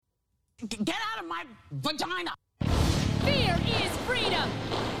Get out of my vagina! Fear is freedom.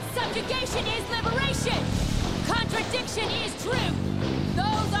 Subjugation is liberation. Contradiction is truth.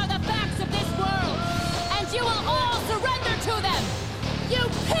 Those are the facts of this world. And you will all surrender to them. You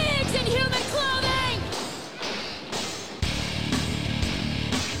pigs in human clothing!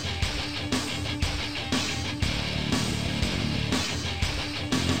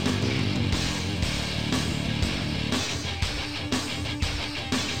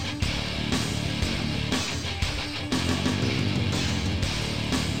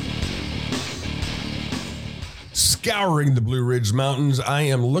 Scouring the Blue Ridge Mountains, I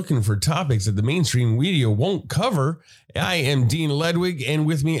am looking for topics that the mainstream media won't cover. I am Dean Ledwig, and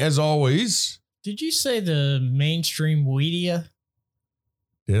with me, as always... Did you say the mainstream media?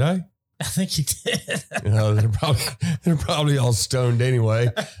 Did I? I think you did. No, they're probably all stoned anyway.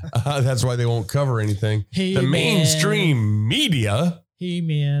 That's why they won't cover anything. Hey, the man. mainstream media... Hey,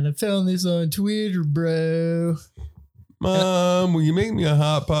 man, I found this on Twitter, bro. Mom, will you make me a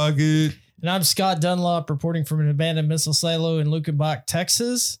Hot Pocket? And I'm Scott Dunlop reporting from an abandoned missile silo in Luckenbach,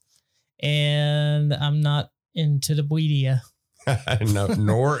 Texas. And I'm not into the media. No,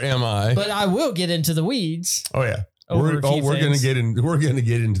 nor am I. But I will get into the weeds. Oh yeah. We're gonna get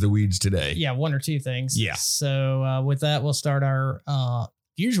into the weeds today. Yeah, one or two things. Yeah. So with that, we'll start our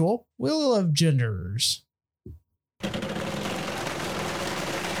usual Wheel of Genders.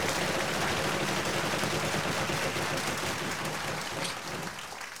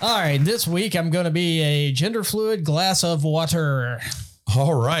 All right, this week I'm going to be a gender fluid glass of water.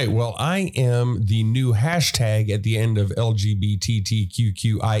 All right. Well, I am the new hashtag at the end of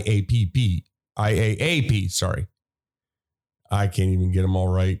LGBTQQIAPP. Sorry. I can't even get them all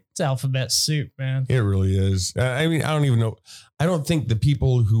right. It's alphabet soup, man. It really is. I mean, I don't even know. I don't think the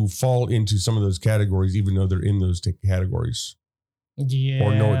people who fall into some of those categories, even though they're in those categories, Yeah.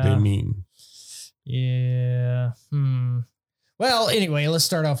 or know what they mean. Yeah. Well, anyway, let's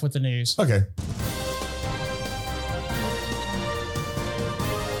start off with the news. Okay.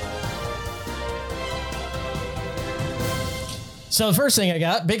 So the first thing I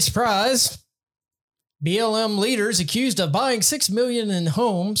got, big surprise. BLM leaders accused of buying $6 million in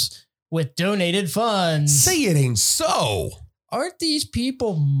homes with donated funds. Say it ain't so. Aren't these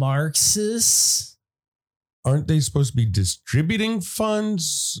people Marxists? Aren't they supposed to be distributing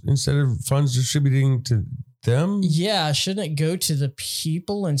funds instead of funds distributing to them? Yeah, shouldn't it go to the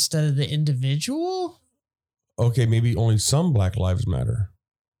people instead of the individual? Okay, maybe only some Black Lives Matter.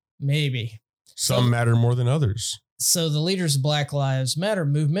 Maybe. Some matter more than others. So the leaders of Black Lives Matter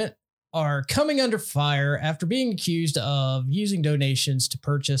movement are coming under fire after being accused of using donations to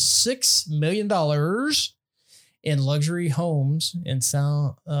purchase $6 million in luxury homes in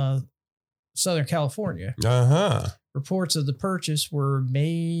Southern California. Uh-huh. Reports of the purchase were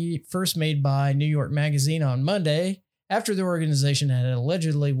first made by New York Magazine on Monday after the organization had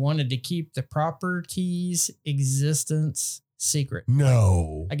allegedly wanted to keep the property's existence secret.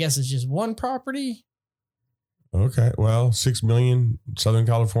 No. I guess it's just one property. Okay. Well, 6 million, Southern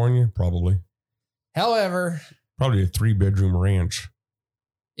California, probably. However, Probably a 3-bedroom ranch.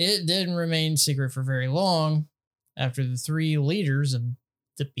 it didn't remain secret for very long after the three leaders of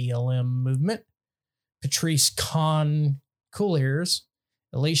the BLM movement, Patrice Coolers,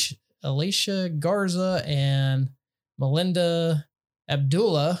 Alicia Garza, and Melinda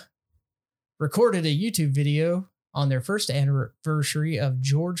Abdullah, recorded a YouTube video on their first anniversary of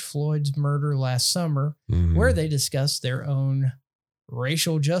George Floyd's murder last summer, where they discussed their own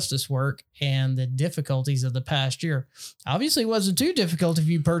racial justice work and the difficulties of the past year. Obviously, it wasn't too difficult if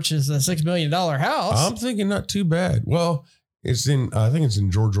you purchased a $6 million house. I'm thinking not too bad. Well, I think it's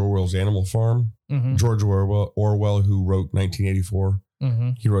in George Orwell's Animal Farm. Mm-hmm. George Orwell, who wrote 1984. Mm-hmm.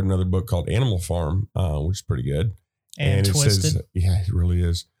 He wrote another book called Animal Farm, which is pretty good. And it Twisted. says, yeah, it really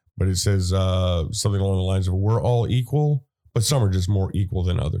is. But it says something along the lines of, we're all equal, but some are just more equal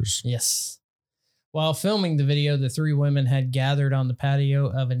than others. Yes. While filming the video, the three women had gathered on the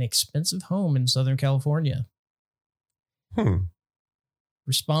patio of an expensive home in Southern California.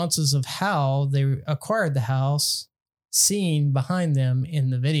 Responses of how they acquired the house seen behind them in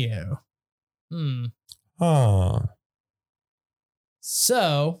the video.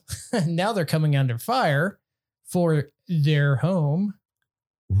 So now they're coming under fire for their home.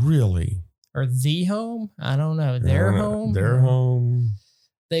 Really? Or the home? I don't know. Their home? Their home.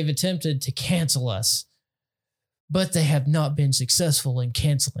 They've attempted to cancel us, but they have not been successful in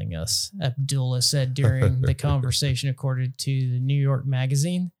canceling us, Abdullah said during the conversation, according to the New York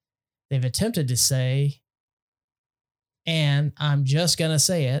Magazine. They've attempted to say, and I'm just going to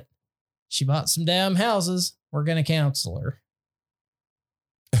say it, she bought some damn houses. We're going to cancel her.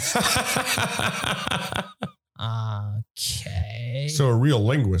 Okay. So a real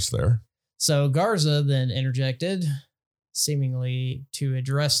linguist there. So Garza then interjected, seemingly to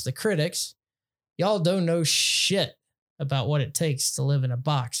address the critics. Y'all don't know shit about what it takes to live in a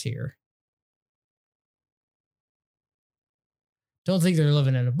box here. Don't think they're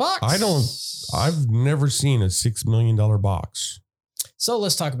living in a box. I've never seen a $6 million box. So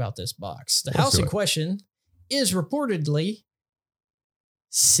let's talk about this box. The Let's house do in it. question is reportedly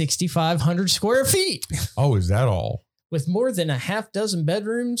 6,500 square feet Oh, is that all? with more than a half dozen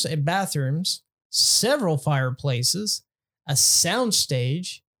bedrooms and bathrooms, several fireplaces, a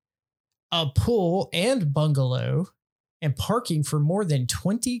soundstage, a pool and bungalow, and parking for more than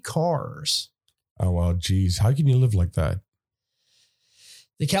 20 cars. Oh, well, geez. How can you live like that?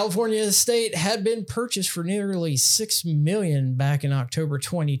 The California estate had been purchased for nearly $6 million back in October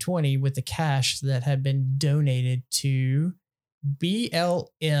 2020 with the cash that had been donated to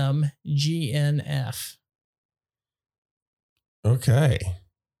BLM-GNF. Okay.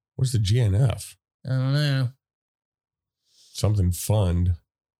 What's the GNF? I don't know. Something fund.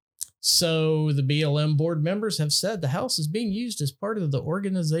 So the BLM board members have said the house is being used as part of the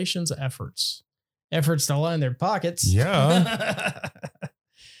organization's efforts to line their pockets. Yeah.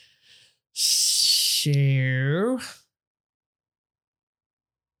 So,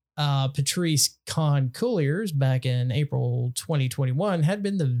 Patrice Kahn Colliers back in April 2021 had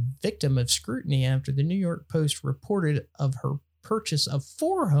been the victim of scrutiny after the New York Post reported of her purchase of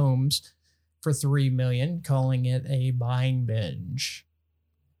 4 homes for $3 million, calling it a buying binge.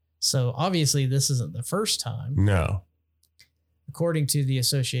 So obviously this isn't the first time. No. According to the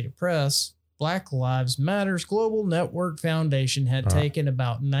Associated Press, Black Lives Matters Global Network Foundation had taken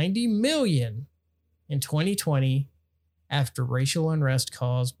about $90 million in 2020 after racial unrest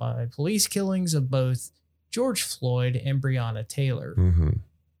caused by police killings of both George Floyd and Breonna Taylor. Mm-hmm.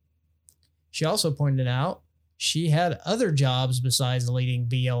 She also pointed out she had other jobs besides leading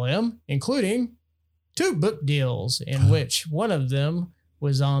BLM, including 2 book deals, in which one of them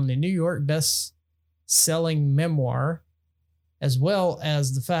was on the New York best-selling memoir, as well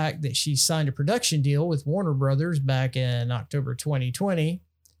as the fact that she signed a production deal with Warner Brothers back in October 2020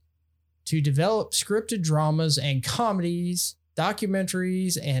 to develop scripted dramas and comedies,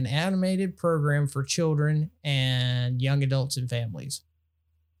 documentaries, and animated program for children and young adults and families.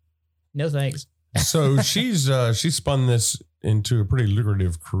 No thanks. So she spun this into a pretty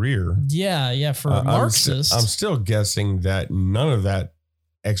lucrative career. Yeah, for Marxists. I'm still guessing that none of those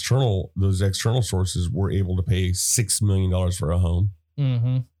external sources were able to pay $6 million for a home.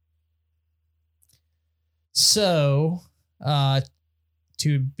 Mm-hmm. So,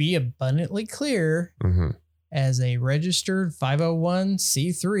 to be abundantly clear, Mm-hmm. as a registered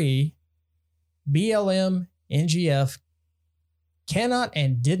 501c3, BLM NGF cannot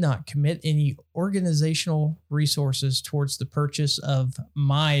and did not commit any organizational resources towards the purchase of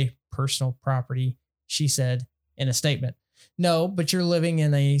my personal property, she said in a statement. No, but you're living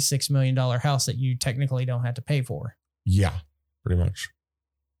in a $6 million house that you technically don't have to pay for. Yeah, pretty much.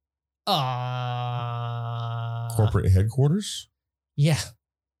 Corporate headquarters? Yeah.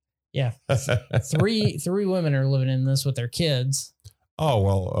 Three women are living in this with their kids. Oh,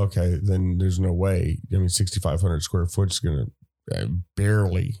 well, okay. Then there's no way. I mean, 6,500 square foot is going to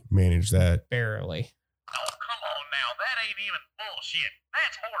barely manage that. Barely. Oh, come on now. That ain't even bullshit.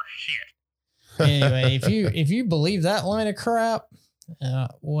 That's horse shit. Anyway, if you believe that line of crap,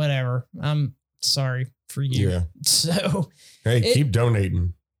 whatever. I'm sorry for you. Yeah. So, Hey, keep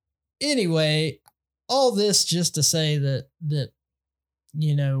donating. Anyway, all this just to say that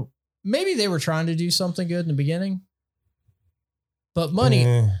maybe they were trying to do something good in the beginning, but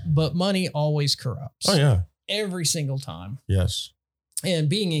money always corrupts. Oh, yeah. Every single time. Yes. And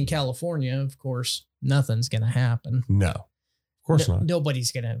being in California, of course, nothing's going to happen. No. Of course not.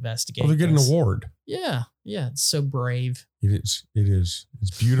 Nobody's going to investigate. Well, they get an this. award. Yeah. It's so brave. It is.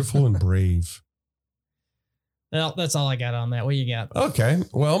 It's beautiful and brave. Well, that's all I got on that. What you got? Okay.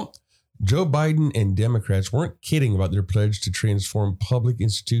 Well, Joe Biden and Democrats weren't kidding about their pledge to transform public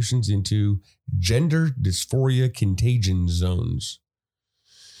institutions into gender dysphoria contagion zones.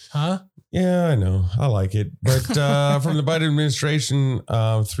 Huh? Yeah, I know. I like it. But from the Biden administration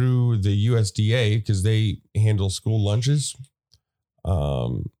through the USDA, because they handle school lunches,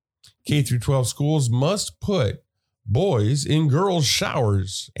 K through 12 schools must put boys in girls'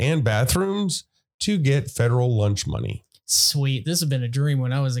 showers and bathrooms to get federal lunch money. Sweet. This has been a dream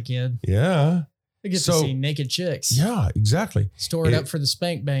when I was a kid. Yeah. I get to So- see naked chicks. Yeah, exactly. Store it up for the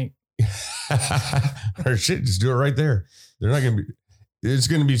spank bank. Or shit, just do it right there. They're not going to be, it's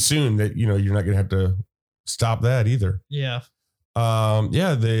going to be soon that, you're not going to have to stop that either. Yeah.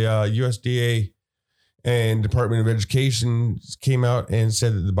 The USDA and Department of Education came out and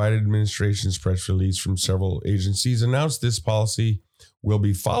said that the Biden administration's press release from several agencies announced this policy will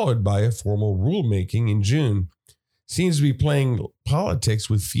be followed by a formal rulemaking in June. Seems to be playing politics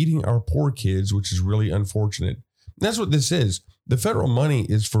with feeding our poor kids, which is really unfortunate. That's what this is. The federal money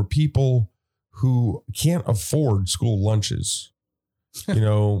is for people who can't afford school lunches. That's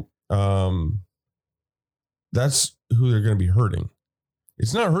who they're going to be hurting.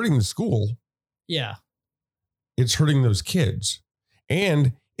 It's not hurting the school. Yeah. It's hurting those kids.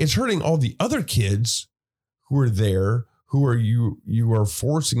 And it's hurting all the other kids who are there, who are you are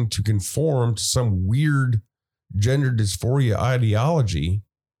forcing to conform to some weird gender dysphoria ideology.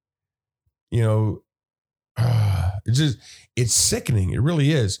 It's sickening. It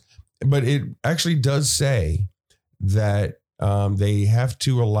really is. But it actually does say that they have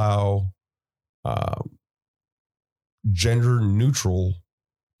to allow gender neutral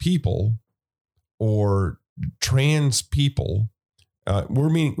people or trans people.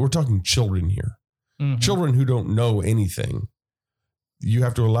 We're talking children here. Mm-hmm. Children who don't know anything. You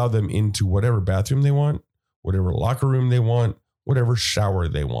have to allow them into whatever bathroom they want, whatever locker room they want, whatever shower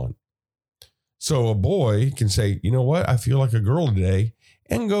they want. So a boy can say, you know what? I feel like a girl today,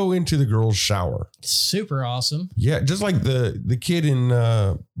 and go into the girl's shower. Super awesome. Yeah. Just like the kid in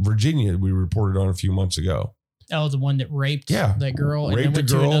Virginia we reported on a few months ago. Oh, the one that raped that girl and then went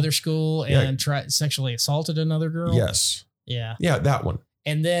to another school and sexually assaulted another girl. Yes. Yeah. Yeah, that one.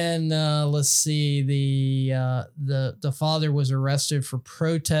 And then let's see, the father was arrested for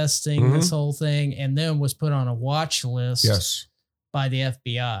protesting this whole thing, and then was put on a watch list. Yes. By the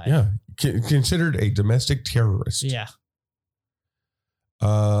FBI. Yeah, considered a domestic terrorist. Yeah.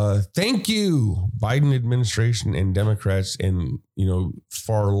 Thank you, Biden administration and Democrats and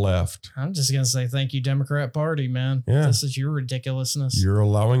far left. I'm just gonna say thank you, Democrat Party, man. Yeah. This is your ridiculousness. You're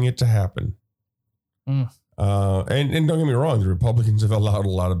allowing it to happen. And don't get me wrong, the Republicans have allowed a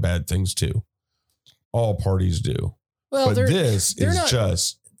lot of bad things too. All parties do. Well, but they're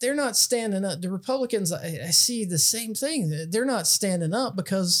not standing up. The Republicans, I see the same thing. They're not standing up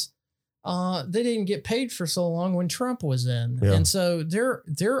because they didn't get paid for so long when Trump was in. Yeah. And so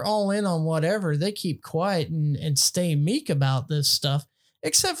they're all in on whatever. They keep quiet and stay meek about this stuff,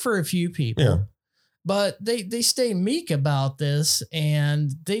 except for a few people. Yeah. But they stay meek about this, and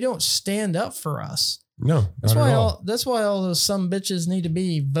they don't stand up for us. No, that's why all those some bitches need to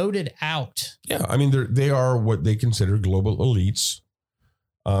be voted out. Yeah, I mean they are what they consider global elites.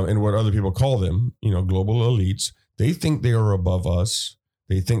 And what other people call them, global elites. They think they are above us.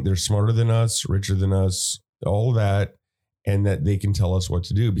 They think they're smarter than us, richer than us, all that, and that they can tell us what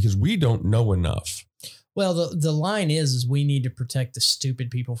to do because we don't know enough. Well, the line is we need to protect the stupid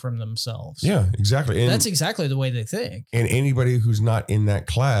people from themselves. Yeah, exactly. And that's exactly the way they think. And anybody who's not in that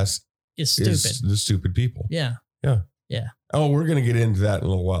class is stupid. Is the stupid people. Yeah. Yeah. Yeah. Oh, we're going to get into that in a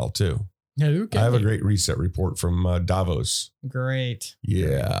little while too. Okay. I have a great reset report from Davos. Great.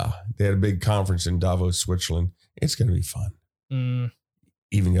 Yeah. They had a big conference in Davos, Switzerland. It's going to be fun.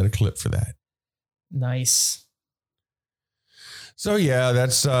 Even got a clip for that. Nice. So, yeah,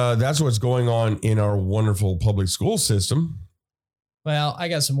 that's what's going on in our wonderful public school system. Well, I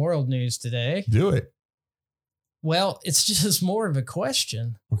got some world news today. Do it. Well, it's just more of a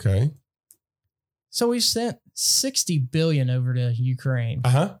question. Okay. So we sent $60 billion over to Ukraine.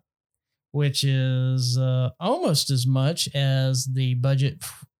 Uh-huh. Which is almost as much as the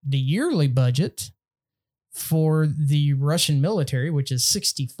yearly budget for the Russian military, which is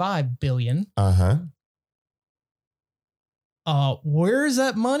 $65 billion. Uh-huh. Where is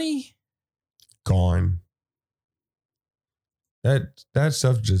that money? Gone. That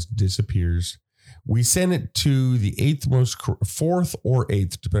stuff just disappears. We sent it to the fourth or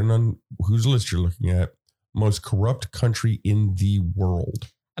eighth, depending on whose list you're looking at, most corrupt country in the world.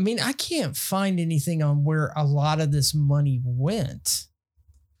 I mean, I can't find anything on where a lot of this money went.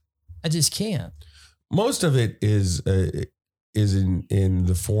 I just can't. Most of it is in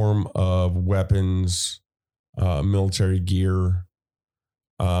the form of weapons, military gear.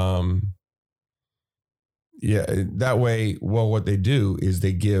 That way, well, what they do is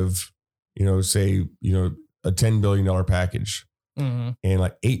they give, say, a $10 billion package. Mm-hmm. And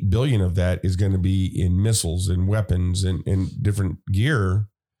like $8 billion of that is going to be in missiles and weapons and different gear.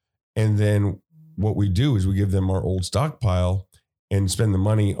 And then what we do is we give them our old stockpile and spend the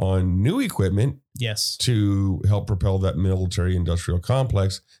money on new equipment. Yes. To help propel that military industrial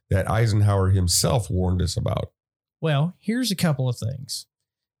complex that Eisenhower himself warned us about. Well, here's a couple of things.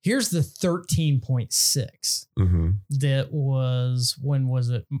 Here's the 13.6 that was, when was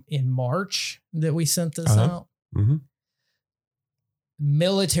it? In March that we sent this out. Mm-hmm.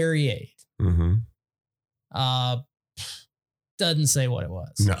 military aid. Mm-hmm. Doesn't say what it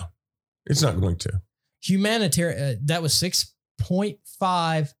was. No, it's not going to. Humanitarian, that was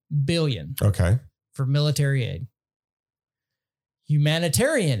 $6.5 billion Okay. for military aid.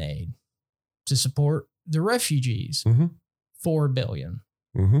 Humanitarian aid to support the refugees, Mm-hmm. $4 billion.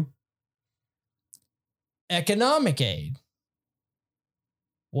 Mm-hmm. Economic aid,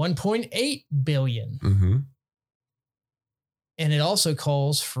 $1.8 billion. Mm-hmm. And it also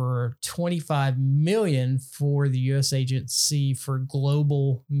calls for $25 million for the U.S. Agency for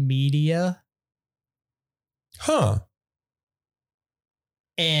Global Media, Huh.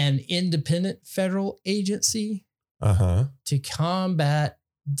 an independent federal agency Uh-huh. to combat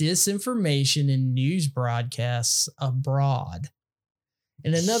disinformation in news broadcasts abroad.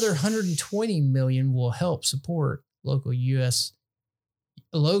 And another $120 million will help support local Ukraine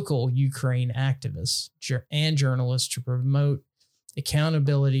activists and journalists to promote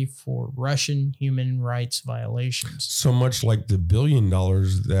accountability for Russian human rights violations. So much like the $1 billion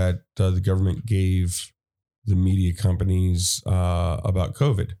that the government gave the media companies about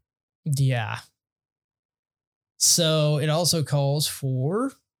COVID. Yeah. So it also calls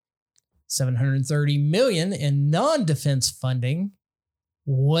for $730 million in non-defense funding.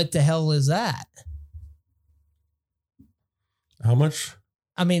 What the hell is that? How much?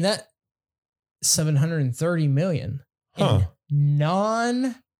 I mean, that $730 million Huh. in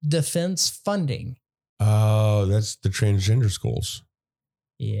non-defense funding. Oh, that's the transgender schools.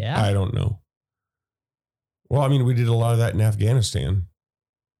 Yeah. I don't know. Well, I mean, we did a lot of that in Afghanistan.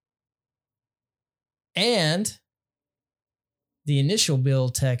 And the initial bill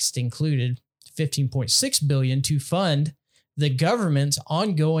text included $15.6 billion to fund the government's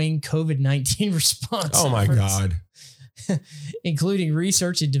ongoing COVID-19 response. Oh my efforts, God. including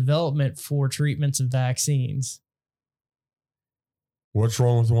research and development for treatments and vaccines. What's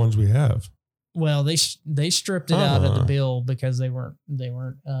wrong with the ones we have? Well, they stripped it out of the bill because they weren't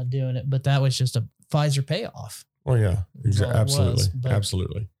doing it, but that was just a Pfizer payoff. Oh yeah, That's all it absolutely, was, but-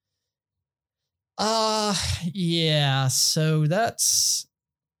 absolutely. Yeah. So that's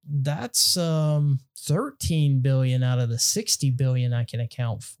 13 billion out of the 60 billion I can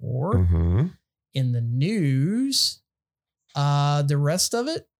account for Mm-hmm. in the news. The rest of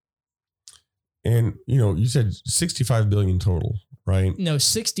it, And you said 65 billion total, right? no,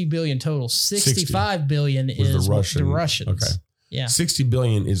 60 billion total. 65 billion Was is the what Russian- the Russians. okay. Yeah. 60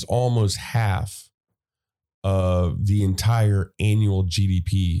 billion is almost half of the entire annual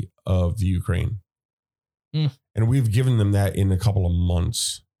GDP of the Ukraine. Mm. And we've given them that in a couple of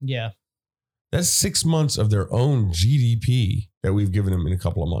months. Yeah. That's 6 months of their own GDP that we've given them in a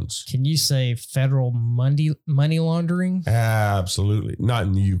couple of months. Can you say federal money laundering? Absolutely. Not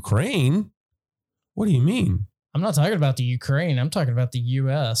in the Ukraine. What do you mean? I'm not talking about the Ukraine. I'm talking about the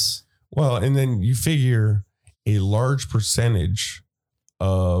U.S. Well, and then you figure a large percentage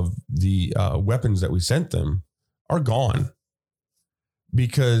of the weapons that we sent them are gone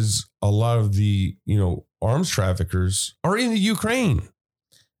because a lot of the, arms traffickers are in the Ukraine.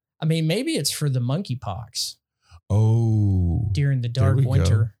 I mean, maybe it's for the monkeypox Oh, during the There dark we go.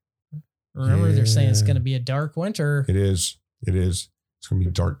 winter. Remember, they're saying it's Yeah. going to be a dark winter. it is. It is. It's going to be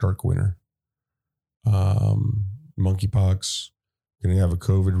a dark, dark winter. Monkeypox, going to have a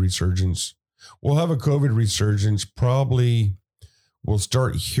COVID resurgence. We'll have a COVID resurgence. Probably we'll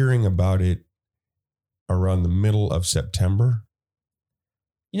start hearing about it around the middle of September.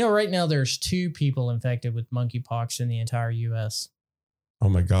 Right now there's 2 people infected with monkeypox in the entire U.S. Oh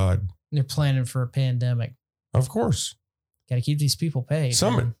my God. They're planning for a pandemic. Of course. Got to keep these people paid.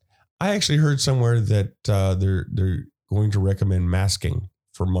 man. I actually heard somewhere that they're going to recommend masking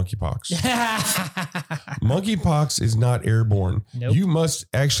for monkeypox. Monkeypox is not airborne. Nope. You must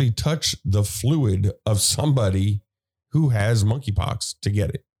actually touch the fluid of somebody who has monkeypox to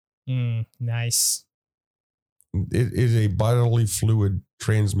get it. Nice. It is a bodily fluid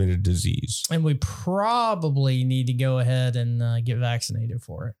transmitted disease. And we probably need to go ahead and get vaccinated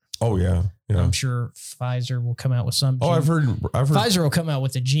for it. Oh yeah. I'm sure Pfizer will come out with some. Oh, I've heard. Pfizer will come out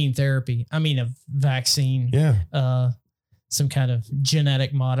with a gene therapy. I mean, a vaccine. Yeah. Some kind of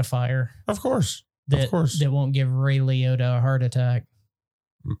genetic modifier Of course. that Of course. that won't give Ray Liotta a heart attack.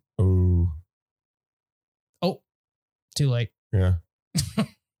 Oh Too late. yeah.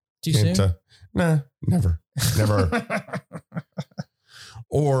 Too soon. Nah. Never.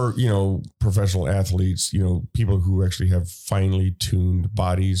 Or, professional athletes, people who actually have finely tuned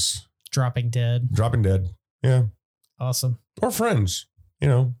bodies Dropping dead. dropping dead. Yeah. Awesome. Or friends,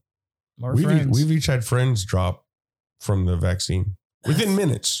 More friends. we've each had friends drop from the vaccine within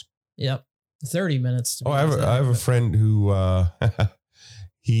minutes. Yep. 30 minutes. to be Oh, I have exact, a but- friend who,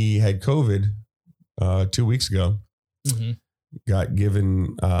 He had COVID 2 weeks ago, Mhm. got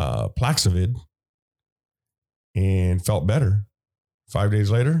given Plaxavid and felt better. 5 days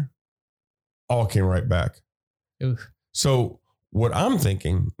later, all came right back. Ooh. So what I'm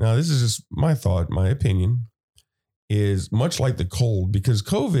thinking, now this is just my thought, my opinion, is much like the cold, because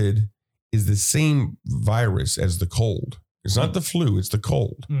COVID is the same virus as the cold. It's not the flu, it's the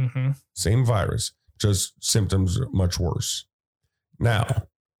cold. Mhm. Same virus, just symptoms are much worse. Now,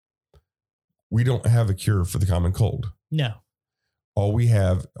 we don't have a cure for the common cold. No. All we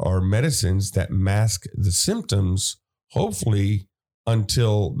have are medicines that mask the symptoms, hopefully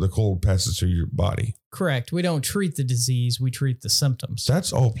until the cold passes through your body. Correct. We don't treat the disease. We treat the symptoms.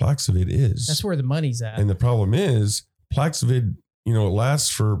 That's all Plaxavid is. That's where the money's at. And the problem is Plaxavid, it lasts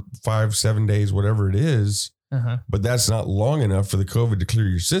for 5-7 days, whatever it is, Uh-huh. but that's not long enough for the COVID to clear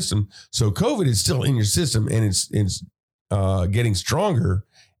your system. So COVID is still in your system, and it's getting stronger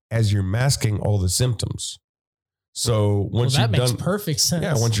as you're masking all the symptoms. So once that you're makes done, perfect sense.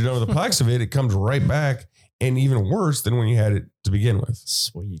 yeah, once you're done with the Plaxavid, it comes right back, and even worse than when you had it to begin with.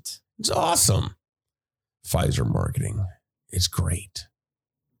 Sweet. It's awesome. Pfizer marketing, it's great.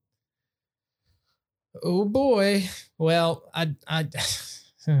 Oh boy. Well, I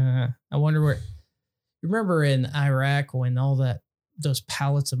wonder where. You remember in Iraq when those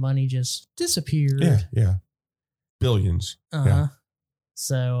pallets of money just disappeared? Yeah. Billions. Uh-huh. Yeah.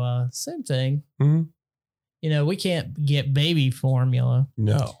 So same thing. Mhm. We can't get baby formula,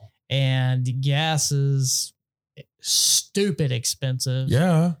 No. and gas is stupid expensive.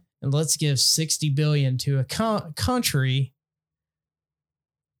 Yeah. And let's give $60 billion to a country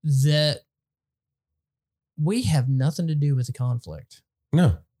that we have nothing to do with the conflict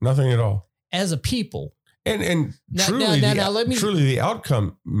No, nothing at all. as a people. And Now- truly, now, let me- truly the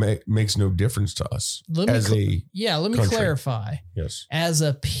outcome makes no difference to us Let me as cl- a let me country. clarify. yes. As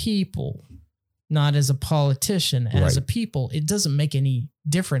a people, not as a politician, as a Right. people, it doesn't make any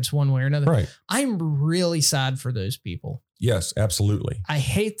difference one way or another. Right. I'm really sad for those people. Yes, absolutely. I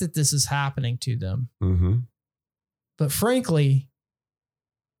hate that this is happening to them. Mm-hmm. But frankly,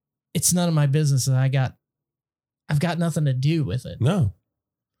 it's none of my business, and I've got nothing to do with it. No.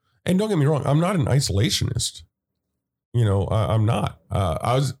 And don't get me wrong, I'm not an isolationist. I'm not.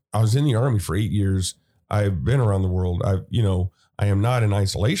 I was in the Army for 8 years. I've been around the world. I am not an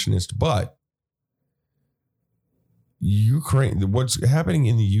isolationist, but Ukraine, what's happening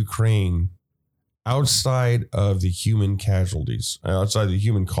in the Ukraine outside of the human casualties, outside the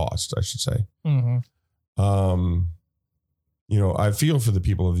human cost, I should say. Mm-hmm. I feel for the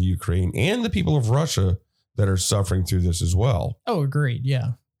people of the Ukraine and the people of Russia that are suffering through this as well. Oh, agreed.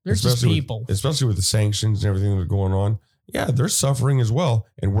 Yeah. There's just Especially people. especially with the sanctions and everything that's going on. Yeah, they're suffering as well.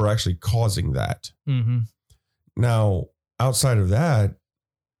 And we're actually causing that. Mm-hmm. Now, outside of that,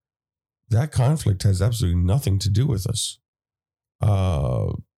 that conflict has absolutely nothing to do with us.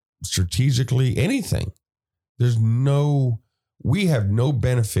 Strategically, anything. We have no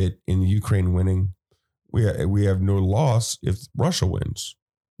benefit in the Ukraine winning. We have no loss if Russia wins.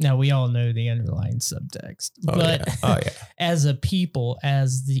 Now, we all know the underlying subtext, Oh, but yeah. Oh, yeah. as a people,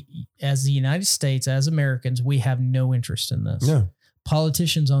 as the United States, as Americans, we have no interest in this. Yeah.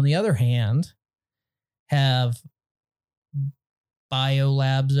 Politicians, on the other hand, have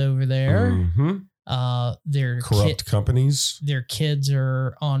biolabs over there. Mhm. Their Corrupt companies. their kids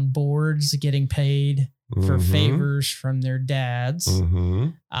are on boards getting paid for Mhm. favors from their dads.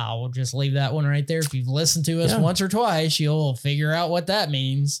 Mhm. I will just leave that one right there. If you've listened to us Yeah. once or twice, you'll figure out what that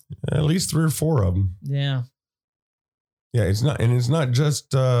means. At least 3 or 4 of them. Yeah. Yeah, it's not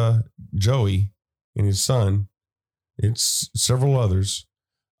just Joey and his son. It's several others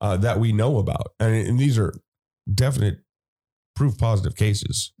that we know about, and these are definite proof positive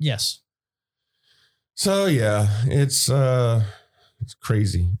cases. Yes. So yeah, it's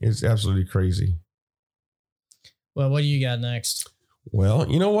crazy. It's absolutely crazy. Well, what do you got next? Well,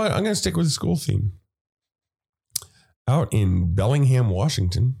 you know what? I'm going to stick with the school theme. Out in Bellingham,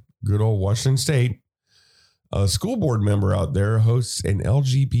 Washington, good old Washington State, a school board member out there hosts an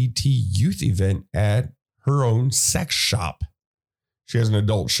LGBT youth event at her own sex shop. She has an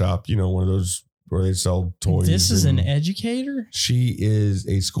adult shop, one of those where they sell toys. This is an and educator? She is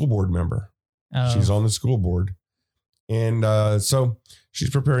a school board member. Oh. She's on the school board. And so she's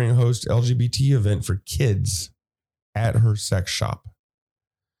preparing to host LGBT event for kids at her sex shop.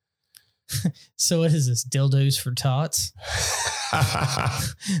 So what is this? Dildos for tots?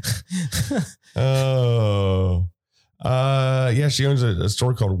 Oh, yeah. She owns a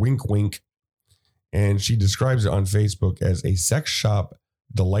store called Wink Wink, and she describes it on Facebook as a sex shop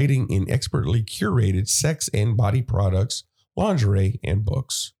delighting in expertly curated sex and body products lingerie, and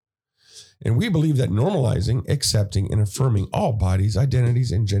books. And we believe that normalizing, accepting, and affirming all bodies,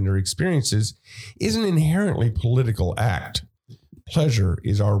 identities, and gender experiences is an inherently political act. Pleasure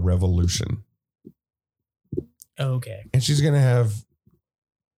is our revolution. Okay. And she's going to have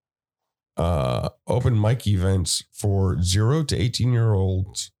open mic events for 0 to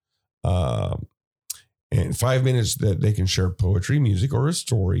 18-year-olds, and 5 minutes that they can share poetry, music, or a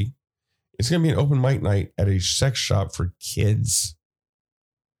story. It's going to be an open mic night at a sex shop for kids.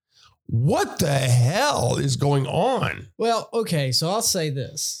 What the hell is going on? Well, okay, so I'll say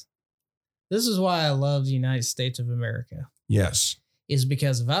this. This is why I love the United States of America. Yes. Is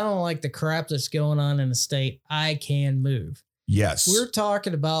because if I don't like the crap that's going on in the state, I can move. Yes. We're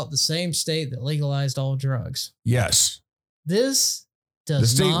talking about the same state that legalized all drugs. Yes. This does the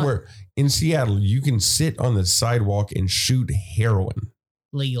state not where in Seattle you can sit on the sidewalk and shoot heroin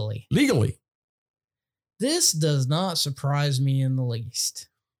legally. This does not surprise me in the least.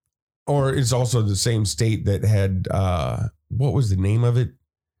 Or it's also the same state that had what was the name of it?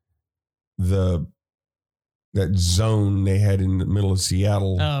 That zone they had in the middle of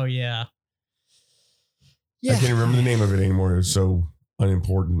Seattle. Oh yeah. I can't remember the name of it anymore. It was so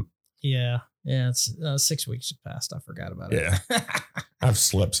unimportant. Yeah. It's 6 weeks have passed. I forgot about it. Yeah. I've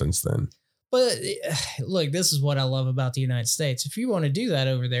slept since then. But look, this is what I love about the United States. If you want to do that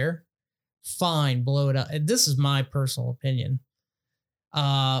over there, fine, blow it up. This is my personal opinion.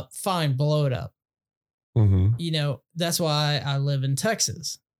 Fine, blow it up. Mm-hmm. You know, that's why I live in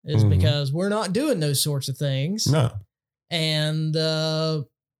Texas, is Mhm. because we're not doing those sorts of things. No. And,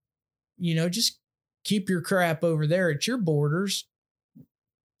 you know, just keep your crap over there at your borders.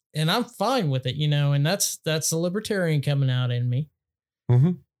 And I'm fine with it, you know, and that's the libertarian coming out in me.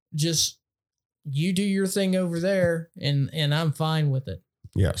 Mm-hmm. Just you do your thing over there and I'm fine with it.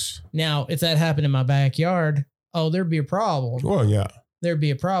 Yes. Now, if that happened in my backyard, there'd be a problem. Well, yeah. There'd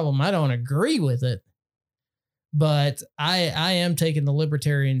be a problem. I don't agree with it, but I am taking the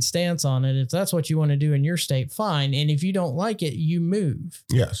libertarian stance on it. If that's what you want to do in your state, fine. And if you don't like it, you move.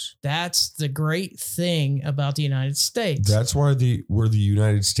 Yes. That's the great thing about the United States. That's why we're the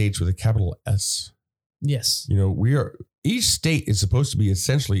United States with a capital S. Yes. You know, each state is supposed to be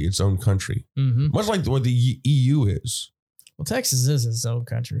essentially its own country, Mm-hmm. much like what the EU is. Well, Texas is its own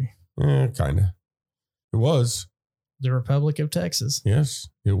country. Kind of. It was. The Republic of Texas. Yes,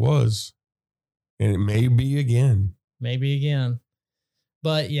 it was. And it may be again. Maybe again.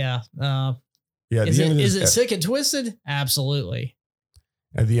 But yeah. Yeah. Is it sick and twisted? Absolutely.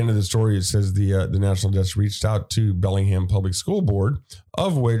 At the end of the story, it says the National Desk reached out to Bellingham Public School Board,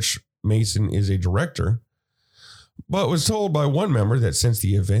 of which Mason is a director, but was told by one member that since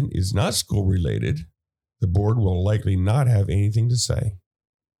the event is not school related, the board will likely not have anything to say.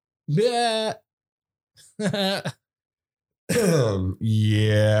 Yeah.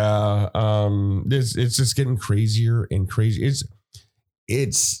 Yeah. It's just getting crazier and crazier.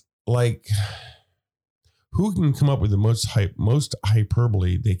 It's like, who can come up with the most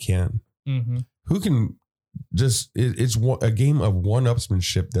hyperbole they can? Mm-hmm. Who can just, it's a game of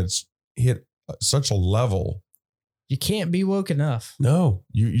one-upsmanship that's hit such a level. You can't be woke enough. No,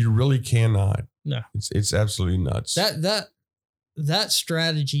 you really cannot. No. It's absolutely nuts. That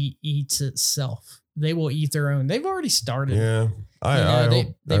strategy eats itself. They will eat their own. They've already started. Yeah. I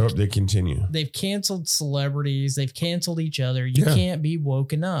hope they continue. They've canceled celebrities. They've canceled each other. You can't be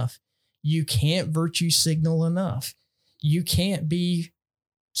woke enough. You can't virtue signal enough. You can't be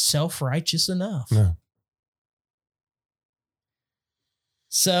self-righteous enough. No.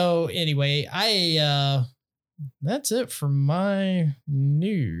 So anyway, that's it for my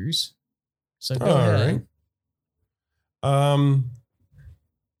news. So go ahead. Right.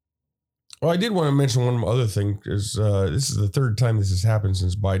 Well, I did want to mention one other thing, because this is the third time this has happened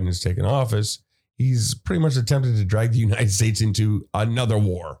since Biden has taken office. He's pretty much attempted to drag the United States into another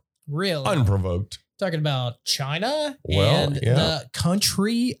war. Really? Unprovoked. Talking about China and the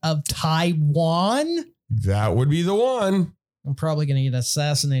country of Taiwan. That would be the one. I'm probably going to get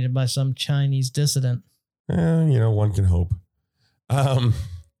assassinated by some Chinese dissident. One can hope.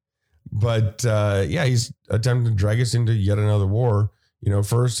 But he's attempting to drag us into yet another war.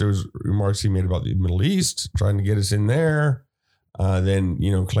 First there was remarks he made about the Middle East, trying to get us in there. Then,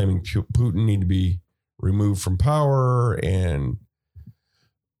 claiming Putin need to be removed from power. And,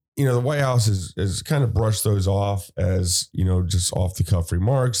 the White House has kind of brushed those off as, just off the cuff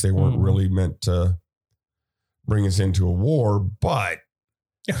remarks. They weren't really meant to bring us into a war, but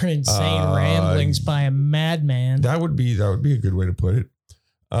insane ramblings by a madman. That would be a good way to put it.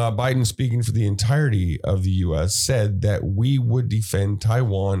 Biden, speaking for the entirety of the U.S., said that we would defend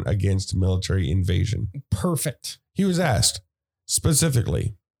Taiwan against military invasion. Perfect. He was asked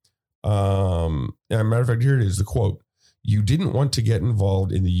specifically, and as a matter of fact, here it is, the quote: "You didn't want to get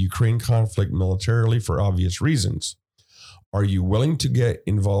involved in the Ukraine conflict militarily for obvious reasons. Are you willing to get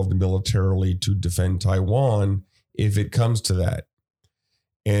involved militarily to defend Taiwan if it comes to that?"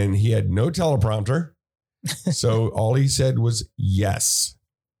 And he had no teleprompter. So all he said was yes.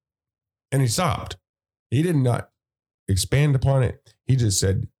 And he stopped. He did not expand upon it. He just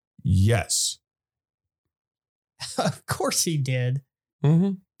said yes. Of course he did.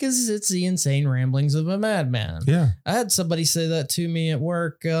 Mm-hmm. Because it's the insane ramblings of a madman. Yeah. I had somebody say that to me at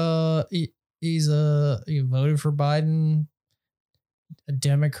work. He voted for Biden, a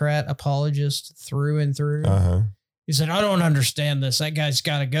Democrat apologist through and through. Uh-huh. He said, "I don't understand this. That guy's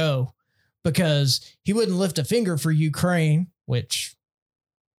got to go because he wouldn't lift a finger for Ukraine," which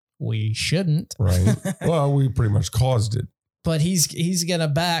we shouldn't. Right. Well, we pretty much caused it. But he's gonna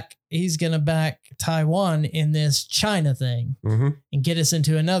back Taiwan in this China thing and get us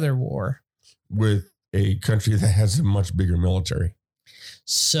into another war with a country that has a much bigger military.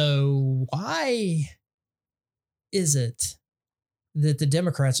 So why is it that the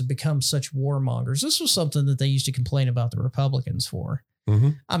Democrats have become such warmongers? This was something that they used to complain about the Republicans for.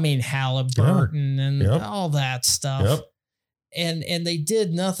 I mean, Halliburton and all that stuff. Yep. And they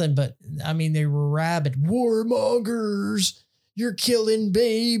did nothing but, I mean, they were rabid warmongers. You're killing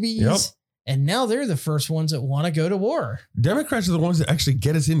babies. Yep. And now they're the first ones that want to go to war. Democrats are the ones that actually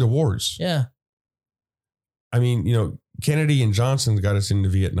get us into wars. Yeah. I mean, you know, Kennedy and Johnson got us into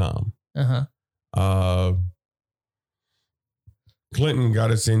Vietnam. Clinton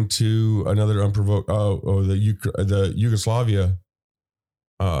got us into another unprovoked, the Yugoslavia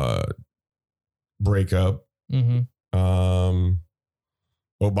breakup.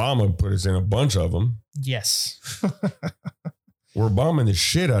 Obama put us in a bunch of them. Yes. We're bombing the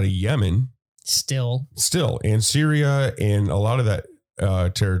shit out of Yemen. Still. And Syria and a lot of that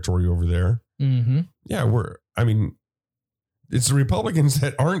territory over there. Yeah, it's the Republicans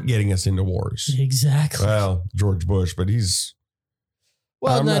that aren't getting us into wars. Exactly. Well, George Bush, but he's...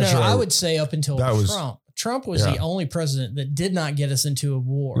 Well, no. Sure I would say up until Trump. Trump was the only president that did not get us into a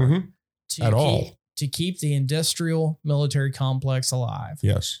war at all. To keep the industrial military complex alive.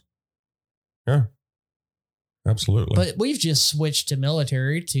 Yes. Yeah. Absolutely. But we've just switched to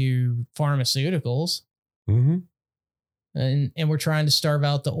military to pharmaceuticals. And we're trying to starve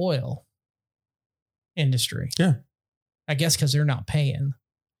out the oil industry. Yeah. I guess because they're not paying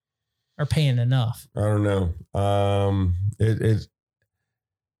or paying enough. I don't know.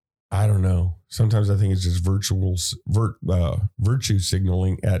 I don't know. Sometimes I think it's just virtue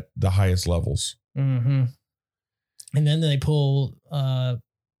signaling at the highest levels. And then they pull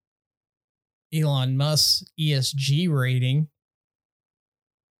Elon Musk's ESG rating.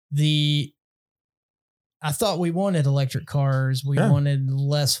 I thought we wanted electric cars. We wanted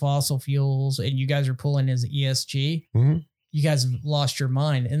less fossil fuels, and you guys are pulling his ESG. You guys have lost your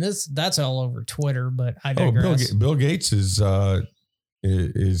mind, and that's all over Twitter. But I digress. Bill Gates is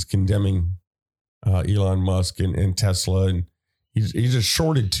condemning Elon Musk and Tesla, and he just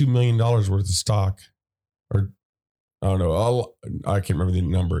shorted $2 million worth of stock, or I don't know. I can't remember the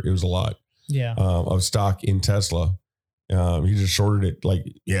number. It was a lot. Yeah. Of stock in Tesla. He just shorted it like,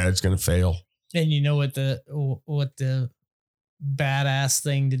 it's going to fail. And you know what the badass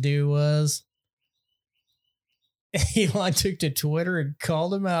thing to do was? Elon took to Twitter and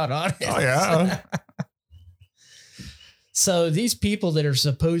called him out on it. Oh, yeah. So these people that are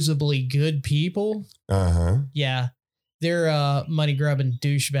supposedly good people, yeah, they're money grubbing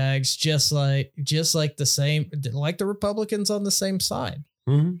douchebags, just like the Republicans on the same side,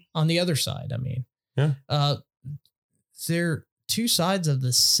 on the other side. I mean, they're two sides of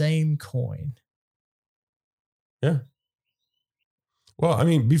the same coin. Yeah. Well, I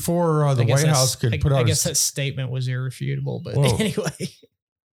mean, before the White House could put out, I guess that statement was irrefutable, but anyway,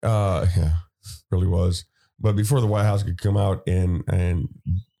 really was. But before the White House could come out and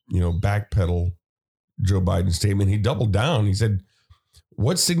backpedal Joe Biden's statement, he doubled down. He said,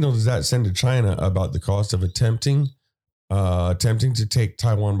 "What signal does that send to China about the cost of attempting to take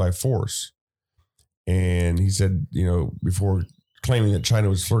Taiwan by force?" And he said, before claiming that China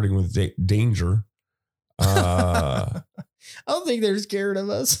was flirting with danger. I don't think they're scared of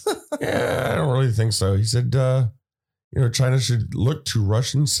us. Yeah, I don't really think so. He said, China should look to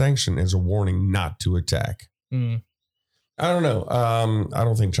Russian sanction as a warning not to attack. I don't know. I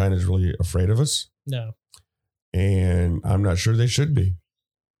don't think China's really afraid of us. No. And I'm not sure they should be.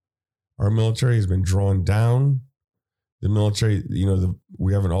 Our military has been drawn down. the military,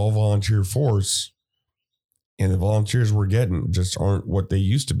 we have an all volunteer force, and the volunteers we're getting just aren't what they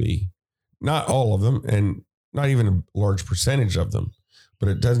used to be. Not all of them, and not even a large percentage of them, but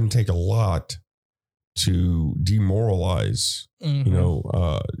it doesn't take a lot to demoralize,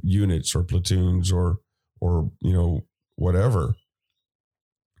 units or platoons or whatever.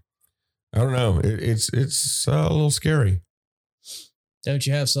 I don't know. It's a little scary. Don't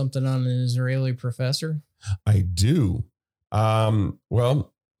you have something on an Israeli professor? I do.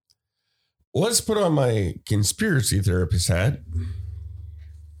 Well, let's put on my conspiracy therapist hat.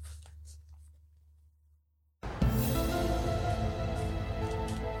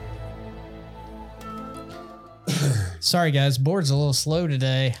 Sorry, guys. Board's a little slow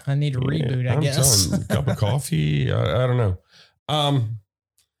today. I need a reboot, I guess. A cup of coffee. I don't know.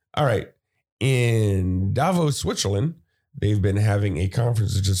 All right. In Davos, Switzerland, they've been having a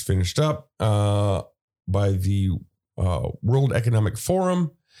conference that just finished up by the World Economic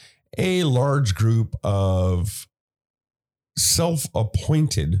Forum. A large group of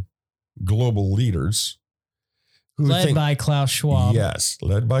self-appointed global leaders led by Klaus Schwab. Yes,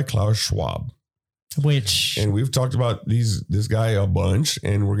 led by Klaus Schwab. And we've talked about this guy a bunch,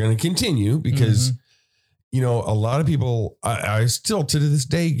 and we're going to continue because, a lot of people, I still to this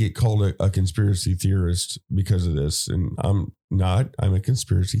day get called a conspiracy theorist because of this. And I'm not. I'm a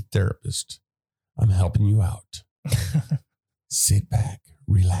conspiracy therapist. I'm helping you out. Sit back,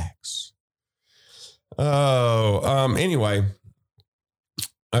 relax. Anyway,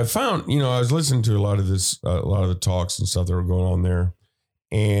 I found, I was listening to a lot of the talks and stuff that were going on there,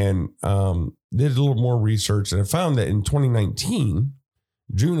 and did a little more research, and I found that in 2019,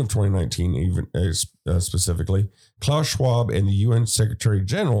 June of 2019, even specifically, Klaus Schwab and the UN Secretary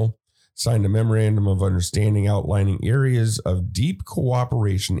General signed a memorandum of understanding outlining areas of deep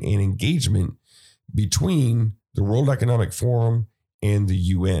cooperation and engagement between the World Economic Forum and the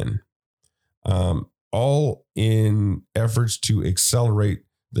UN, all in efforts to accelerate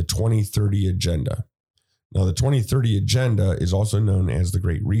the 2030 agenda. Now, the 2030 agenda is also known as the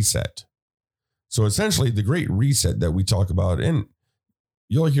Great Reset. So essentially, the Great Reset that we talk about, and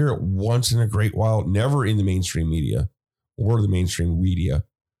you'll hear it once in a great while, never in the mainstream media or the mainstream media,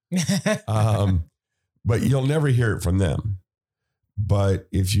 but you'll never hear it from them. But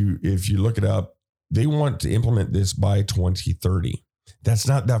if you look it up, they want to implement this by 2030. That's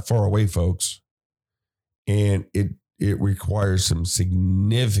not that far away, folks. And it requires some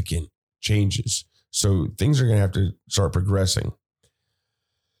significant changes. So things are going to have to start progressing.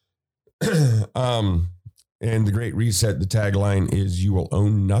 And the Great Reset, the tagline is, you will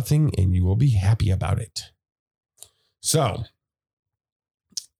own nothing and you will be happy about it. So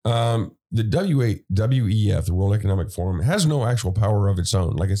the WEF, the World Economic Forum, has no actual power of its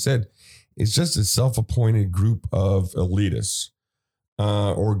own. Like I said, it's just a self-appointed group of elitists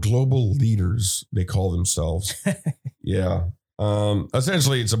or global leaders, they call themselves. Yeah.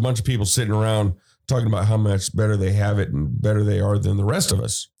 Essentially, it's a bunch of people sitting around talking about how much better they have it and better they are than the rest of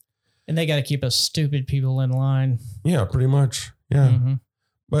us. And they got to keep us stupid people in line. Yeah, pretty much. Yeah. Mm-hmm.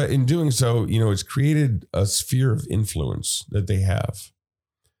 But in doing so, it's created a sphere of influence that they have.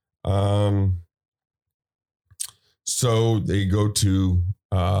 So they go to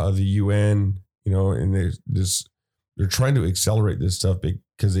the UN, and they're trying to accelerate this stuff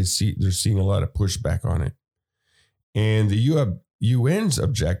because they're seeing a lot of pushback on it. And the UN's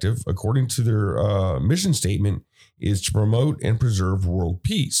objective, according to their mission statement, is to promote and preserve world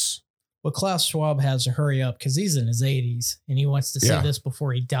peace. Well, Klaus Schwab has to hurry up because he's in his 80s and he wants to see this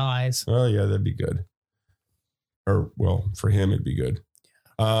before he dies. Oh, yeah, that'd be good. Or, well, for him, it'd be good.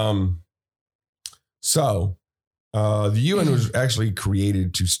 So the UN was actually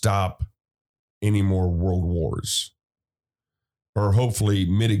created to stop any more world wars, or hopefully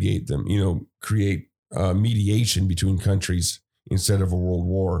mitigate them, create mediation between countries instead of a world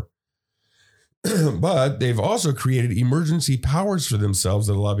war. But they've also created emergency powers for themselves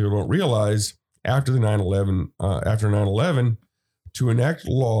that a lot of people don't realize after 9/11, to enact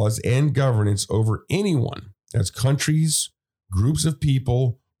laws and governance over anyone. That's countries, groups of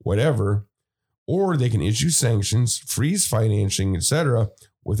people, whatever, or they can issue sanctions, freeze financing, etc.,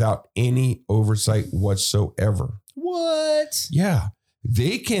 without any oversight whatsoever. What? Yeah.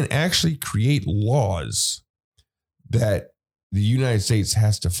 They can actually create laws that the United States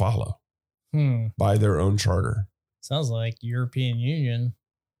has to follow by their own charter. Sounds like European Union.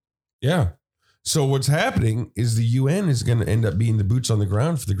 Yeah. So what's happening is the UN is going to end up being the boots on the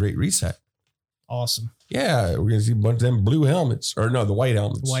ground for the Great Reset. Awesome. Yeah. We're going to see a bunch of them blue helmets, or no, the white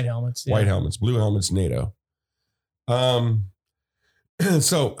helmets. White helmets. Yeah. White helmets, blue helmets, NATO.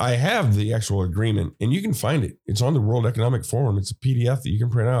 So I have the actual agreement, and you can find it. It's on the World Economic Forum. It's a PDF that you can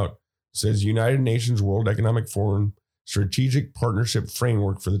print out. It says United Nations World Economic Forum Strategic Partnership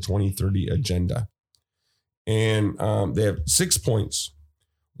Framework for the 2030 Agenda. And they have 6 points.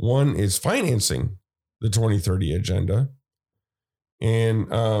 One is financing the 2030 Agenda.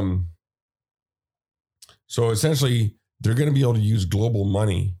 And so essentially, they're going to be able to use global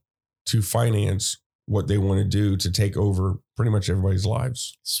money to finance what they want to do to take over pretty much everybody's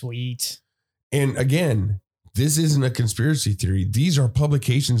lives. Sweet. And again, this isn't a conspiracy theory. These are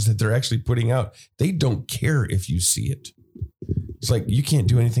publications that they're actually putting out. They don't care if you see it. It's like, you can't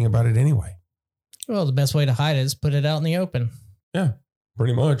do anything about it anyway. Well, the best way to hide it is put it out in the open. Yeah,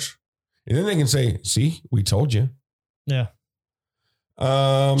 pretty much. And then they can say, see, we told you. Yeah.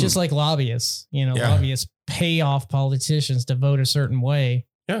 Just like lobbyists, lobbyists pay off politicians to vote a certain way.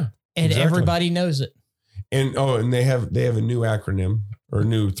 Yeah. And exactly. everybody knows it. And they have a new acronym or a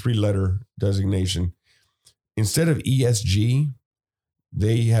new 3-letter designation. Instead of ESG,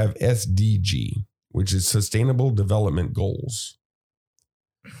 they have SDG, which is Sustainable Development Goals.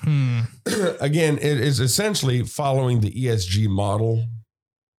 Again, it is essentially following the ESG model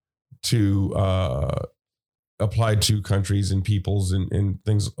to apply to countries and peoples and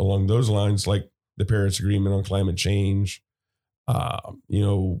things along those lines, like the Paris Agreement on climate change,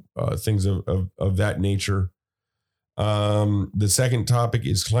 things of that nature. The second topic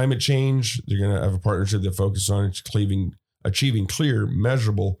is climate change. They're going to have a partnership that focuses on achieving clear,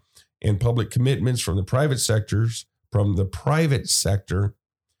 measurable, and public commitments from the private sector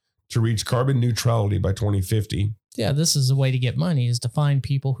to reach carbon neutrality by 2050. Yeah, this is a way to get money, is to find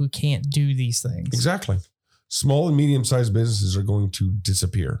people who can't do these things. Exactly. Small and medium-sized businesses are going to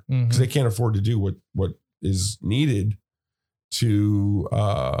disappear because they can't afford to do what is needed to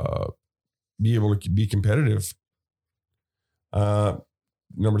be able to be competitive.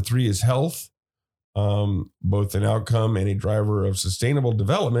 Number 3 is health, both an outcome and a driver of sustainable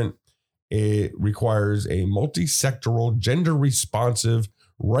development. It requires a multi-sectoral, gender-responsive,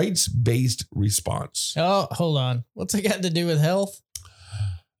 rights-based response. Oh, hold on. What's it got to do with health?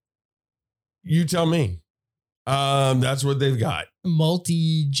 You tell me. That's what they've got.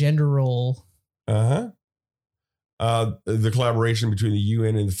 Multi-genderal. The collaboration between the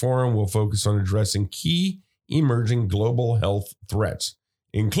UN and the forum will focus on addressing key emerging global health threats,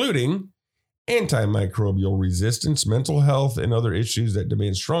 including antimicrobial resistance, mental health, and other issues that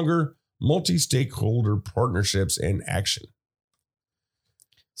demand stronger multi-stakeholder partnerships and action.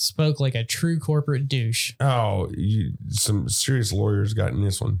 Spoke like a true corporate douche. Oh, some serious lawyers got in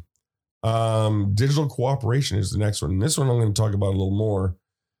this one. Digital cooperation is the next one. And this one I'm going to talk about a little more,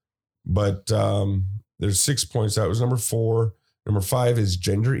 but there's 6 points. That was number 4. Number 5 is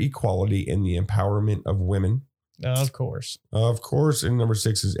gender equality and the empowerment of women. Of course. And number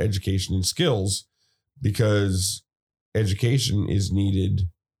 6 is education and skills, because education is needed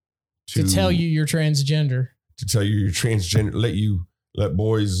to tell you you're transgender. To tell you you're transgender. Let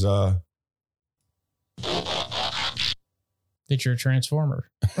boys that you're a transformer.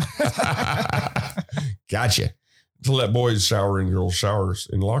 Gotcha. To let boys shower in girls' showers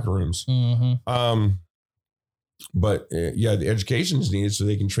in locker rooms. Mm-hmm. But the education is needed so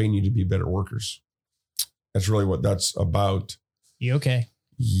they can train you to be better workers. That's really what that's about. You okay?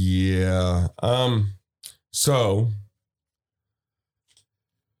 Yeah. So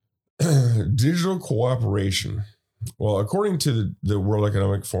digital cooperation. Well, according to the World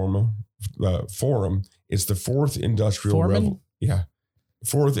Economic Forum, it's the fourth industrial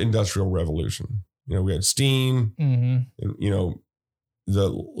revolution. We had steam. Mm-hmm. And, the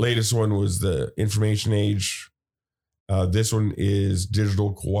latest one was the information age. This one is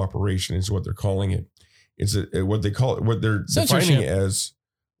digital cooperation, is what they're calling it. It's what they call it. What they're defining it as.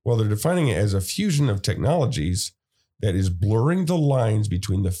 Well, they're defining it as a fusion of technologies that is blurring the lines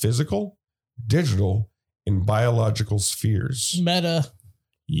between the physical, digital, and biological spheres. Meta.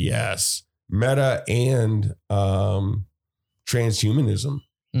 Yes. Meta and transhumanism,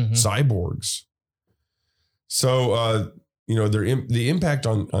 cyborgs. So, the impact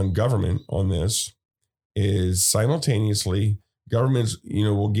on government on this is simultaneously governments,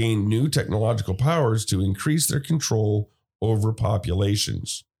 will gain new technological powers to increase their control over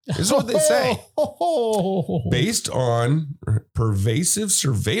populations. This is what they say. Based on pervasive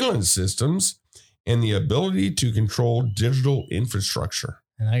surveillance systems and the ability to control digital infrastructure.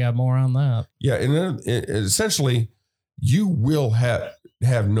 And I got more on that. Yeah. And then essentially, you will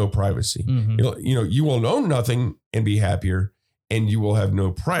have no privacy. Mm-hmm. You will know nothing and be happier, and you will have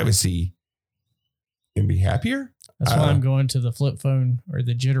no privacy and be happier. That's why I'm going to the flip phone or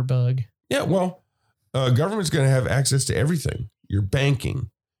the jitterbug. Yeah. Well, government's going to have access to everything. your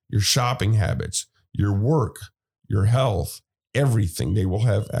banking, your shopping habits, your work, your health, everything. They will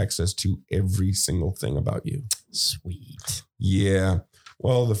have access to every single thing about you. Sweet. Yeah.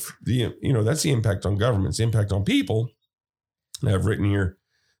 Well, that's the impact on governments, impact on people. I've written here,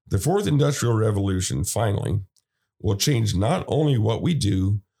 the fourth industrial revolution finally will change not only what we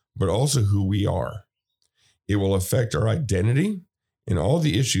do, but also who we are. It will affect our identity and all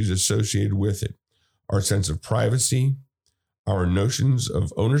the issues associated with it. Our sense of privacy, our notions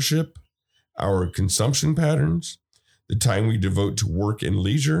of ownership, our consumption patterns, the time we devote to work and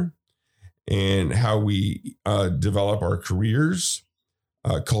leisure, and how we develop our careers,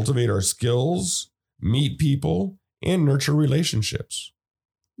 cultivate our skills, meet people, and nurture relationships.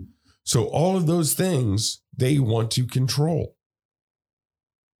 So all of those things they want to control.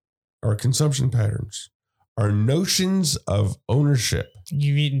 Our consumption patterns, our notions of ownership.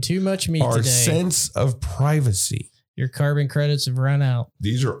 You've eaten too much meat our today. Sense of privacy. Your carbon credits have run out.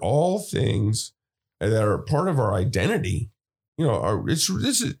 These are all things that are part of our identity. This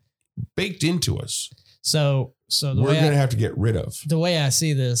is baked into us. So we're going to have to get rid of. The way I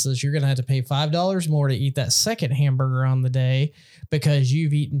see this is you're going to have to pay $5 more to eat that second hamburger on the day because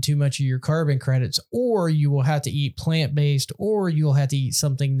you've eaten too much of your carbon credits, or you will have to eat plant-based, or you'll have to eat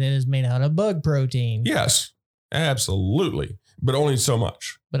something that is made out of bug protein. Yes, absolutely. But only so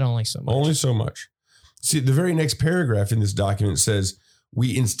much. Only so much. See, the very next paragraph in this document says,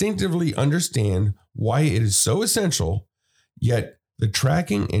 we instinctively understand why it is so essential, yet the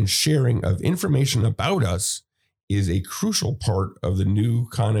tracking and sharing of information about us is a crucial part of the new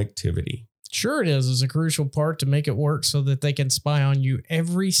connectivity. Sure it is. It's a crucial part to make it work so that they can spy on you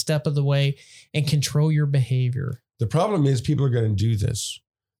every step of the way and control your behavior. The problem is people are going to do this.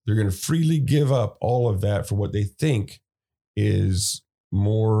 They're going to freely give up all of that for what they think is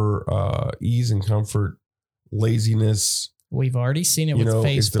more ease and comfort, laziness. We've already seen it with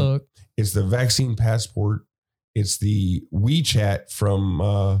Facebook. It's the vaccine passport. It's the WeChat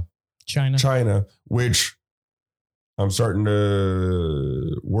from China, which I'm starting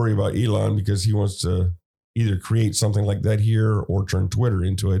to worry about Elon because he wants to either create something like that here or turn Twitter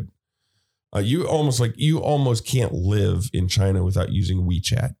into it. You almost can't live in China without using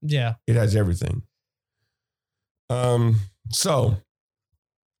WeChat. Yeah. It has everything. So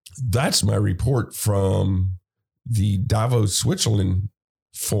that's my report from the Davos, Switzerland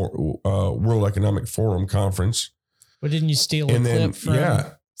World Economic Forum conference. Well, didn't you steal a clip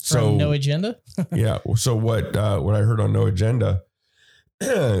from No Agenda? Yeah. So what I heard on No Agenda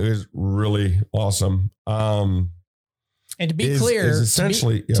is really awesome. And to be clear,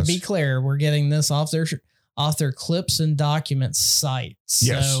 to be clear, we're getting this off their Clips and Documents site.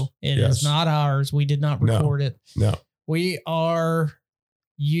 So it is not ours. We did not record it. No. We are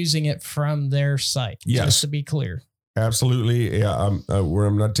using it from their site. Yes. Just to be clear. Absolutely. Yeah.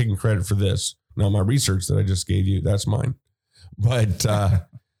 I'm not taking credit for this. No, my research that I just gave you, that's mine. But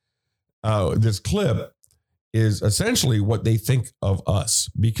this clip is essentially what they think of us,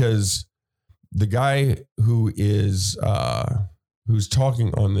 because the guy who is who's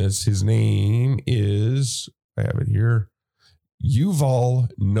talking on this, his name is, I have it here, Yuval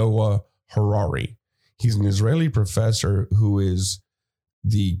Noah Harari. He's an Israeli professor who is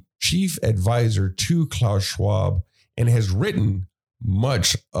the chief advisor to Klaus Schwab and has written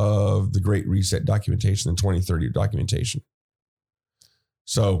much of the Great Reset documentation and 2030 documentation.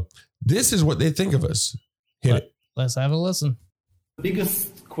 So this is what they think of us. Let's have a listen. The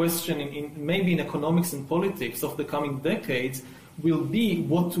biggest question maybe in economics and politics of the coming decades will be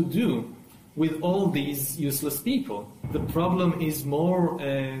what to do with all these useless people. The problem is more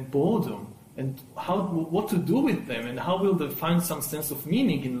boredom and what to do with them and how will they find some sense of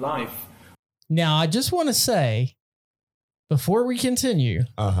meaning in life. Now, I just want to say, before we continue,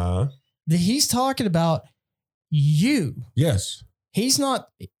 that he's talking about you. Yes. He's not,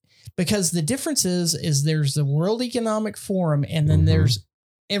 because the difference is there's the World Economic Forum and then there's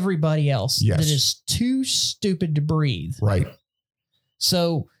everybody else that is too stupid to breathe. Right.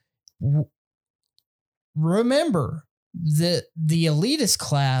 So remember that the elitist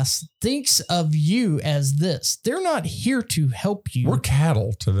class thinks of you as this. They're not here to help you. We're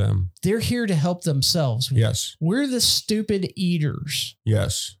cattle to them. They're here to help themselves. Yes. We're the stupid eaters.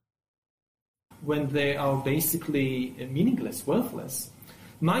 Yes. When they are basically meaningless, worthless.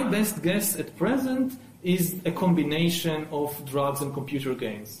 My best guess at present is a combination of drugs and computer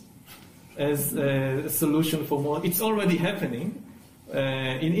games as a solution for more. It's already happening.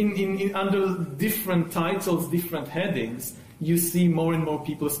 In under different titles, different headings, you see more and more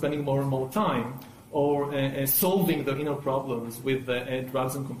people spending more and more time or solving their inner problems with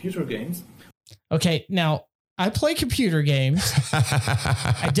drugs and computer games. Okay, now I play computer games.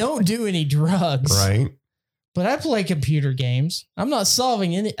 I don't do any drugs. Right? But I play computer games. I'm not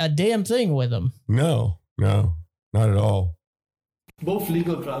solving a damn thing with them. No, not at all. Both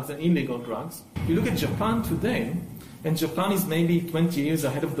legal drugs and illegal drugs. You look at Japan today, and Japan is maybe 20 years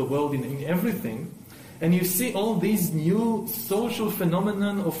ahead of the world in everything. And you see all these new social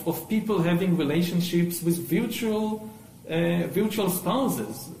phenomenon of people having relationships with virtual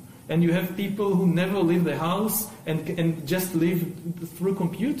spouses. And you have people who never leave the house and just live through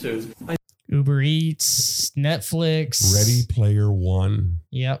computers. Uber Eats, Netflix. Ready Player One.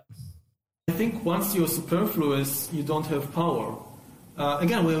 Yep. I think once you're superfluous, you don't have power.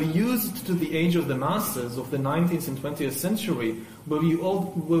 Again, we're used to the age of the masses of the 19th and 20th century, where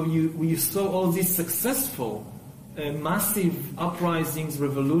you saw all these successful, massive uprisings,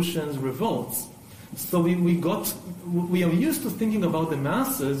 revolutions, revolts. So we are used to thinking about the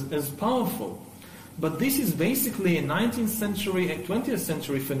masses as powerful. But this is basically a 19th century, a 20th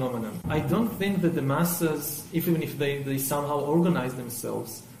century phenomenon. I don't think that the masses, even if they somehow organize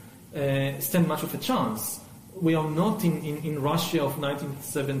themselves, stand much of a chance. We are not in Russia of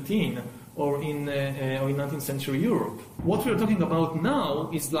 1917 or in 19th century Europe. What we are talking about now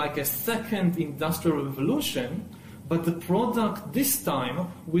is like a second industrial revolution, but the product this time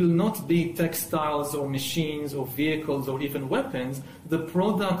will not be textiles or machines or vehicles or even weapons. The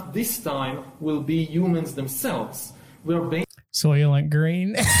product this time will be humans themselves. We are Soylent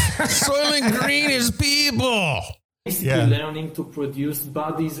Green. Soylent Green is people. basically learning to produce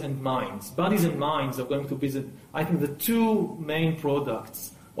bodies and minds. Bodies and minds are going to be, I think, the two main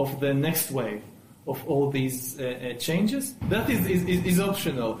products of the next wave of all these changes. That is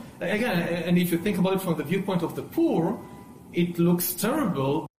optional. Again, and if you think about it from the viewpoint of the poor, it looks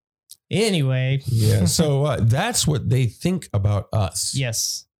terrible. Anyway. Yeah. So that's what they think about us.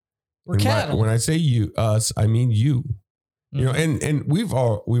 Yes. We're And cattle. when I say us, I mean you. You know, and we've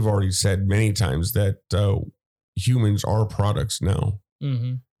already said many times that humans are products now.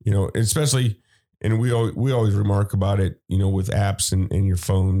 Mm-hmm. You know, especially, and we always remark about it. You know, with apps and your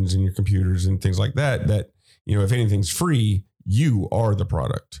phones and your computers and things like that. That, you know, if anything's free, you are the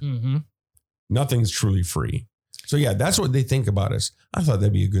product. Mm-hmm. Nothing's truly free. So yeah, that's what they think about us. I thought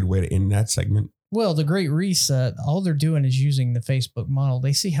that'd be a good way to end that segment. Well, the Great Reset, all they're doing is using the Facebook model.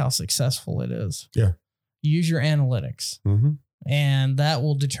 They see how successful it is. Yeah. Use your analytics, Mm-hmm. and that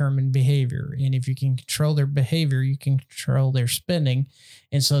will determine behavior. And if you can control their behavior, you can control their spending.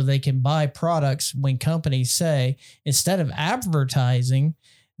 And so they can buy products when companies say, instead of advertising,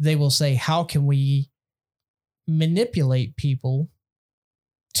 they will say, how can we manipulate people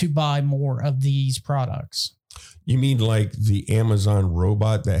to buy more of these products? You mean like the Amazon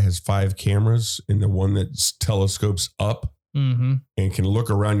robot that has 5 cameras and the one that telescopes up Mm-hmm. and can look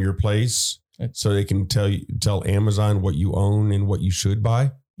around your place so they can tell Amazon what you own and what you should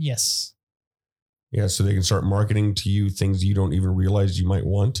buy? Yes. Yeah, so they can start marketing to you things you don't even realize you might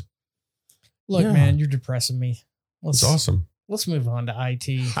want. Look, Yeah. man, you're depressing me. It's awesome. Let's move on to IT.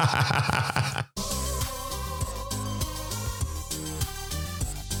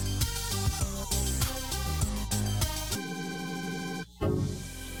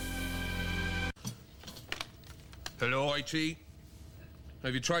 Hello, IT?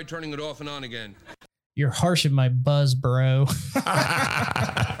 Have you tried turning it off and on again? You're harshing my buzz, bro.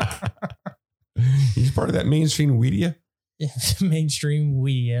 He's part of that mainstream media. Mainstream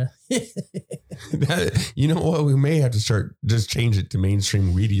media. You know what? We may have to just change it to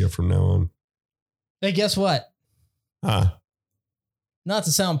mainstream media from now on. Hey, guess what? Huh. Not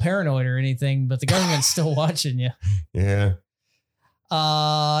to sound paranoid or anything, but the government's still watching you. Yeah.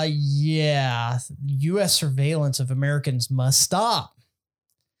 Yeah. U.S. surveillance of Americans must stop.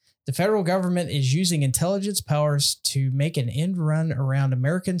 The federal government is using intelligence powers to make an end run around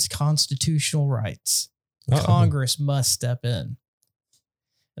Americans' constitutional rights. Uh-oh. Congress must step in.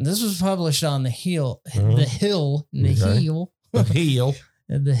 And this was published on The Hill, Okay.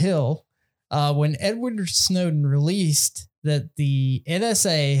 When Edward Snowden released that the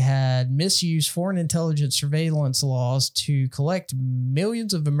NSA had misused foreign intelligence surveillance laws to collect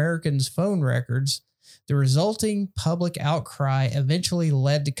millions of Americans' phone records, the resulting public outcry eventually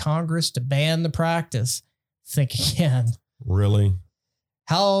led to Congress to ban the practice. Think again. Really?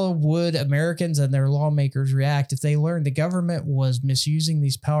 How would Americans and their lawmakers react if they learned the government was misusing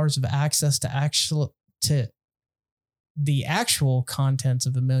these powers of access to the actual contents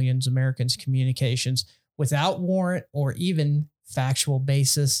of a millions of Americans' communications without warrant or even factual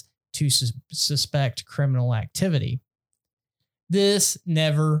basis to suspect criminal activity? This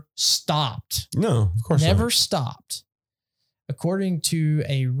never stopped. No, of course Never not. stopped. According to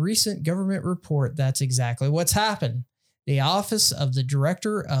a recent government report, that's exactly what's happened. The Office of the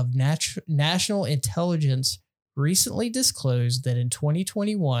Director of National Intelligence recently disclosed that in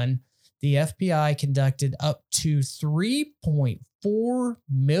 2021, the FBI conducted up to 3.4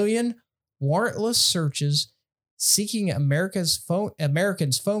 million warrantless searches seeking Americans'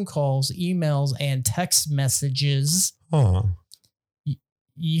 phone calls, emails, and text messages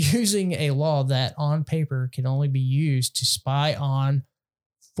using a law that on paper can only be used to spy on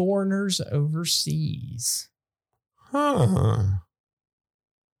foreigners overseas. The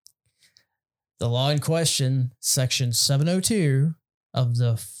law in question, Section 702 of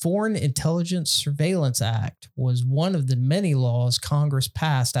the Foreign Intelligence Surveillance Act, was one of the many laws Congress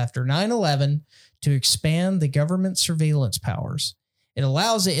passed after 9/11 to expand the government's surveillance powers. It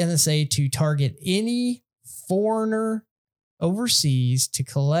allows the NSA to target any foreigner overseas to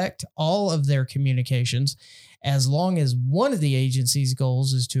collect all of their communications as long as one of the agency's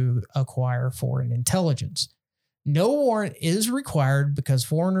goals is to acquire foreign intelligence. No warrant is required because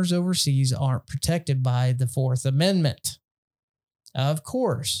foreigners overseas aren't protected by the Fourth Amendment. Of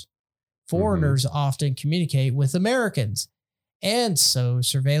course, foreigners often communicate with Americans, and so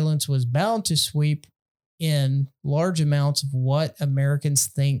surveillance was bound to sweep in large amounts of what Americans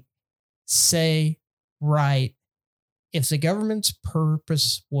think, say, write. If the government's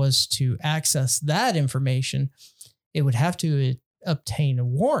purpose was to access that information, it would have to obtain a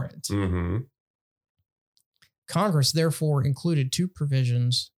warrant. Congress therefore included two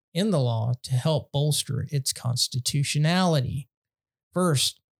provisions in the law to help bolster its constitutionality.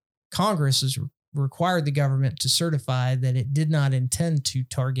 First, Congress has required the government to certify that it did not intend to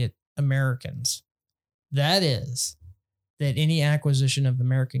target Americans. That is, that any acquisition of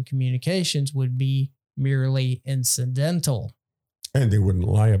American communications would be merely incidental. And they wouldn't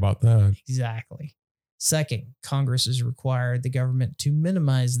lie about that. Exactly. Second, Congress has required the government to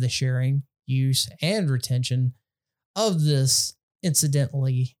minimize the sharing, use, and retention of this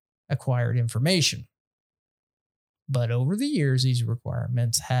incidentally acquired information. But over the years, these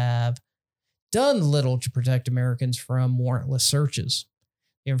requirements have done little to protect Americans from warrantless searches.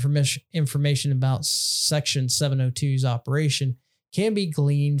 The information about Section 702's operation can be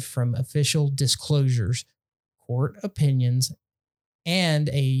gleaned from official disclosures, court opinions, and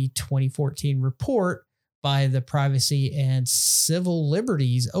a 2014 report by the Privacy and Civil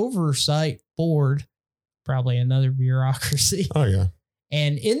Liberties Oversight Board, probably another bureaucracy. Oh, yeah.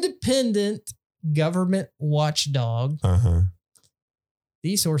 An independent government watchdog.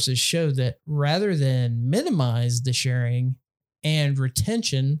 These sources show that rather than minimize the sharing and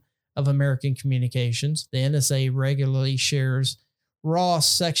retention of American communications, the NSA regularly shares raw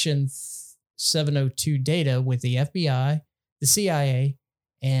Section 702 data with the FBI, the CIA,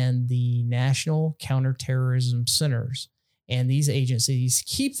 and the National Counterterrorism Centers. And these agencies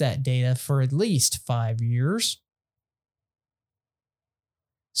keep that data for at least 5 years.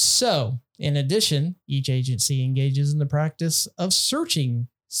 So, in addition, each agency engages in the practice of searching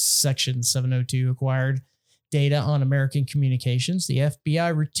Section 702 acquired data on American communications. The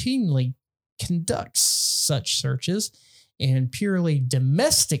FBI routinely conducts such searches in purely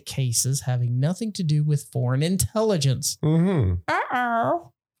domestic cases having nothing to do with foreign intelligence.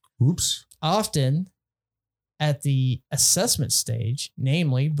 Oops. Often at the assessment stage,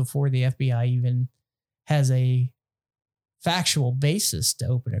 namely before the FBI even has a factual basis to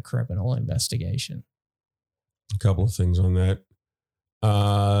open a criminal investigation. A couple of things on that.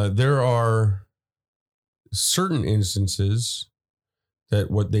 There are certain instances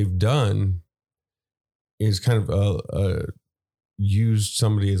that what they've done is kind of used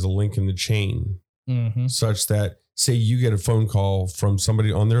somebody as a link in the chain, such that, say you get a phone call from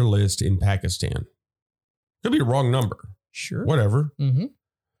somebody on their list in Pakistan. Could be a wrong number. Sure. Whatever.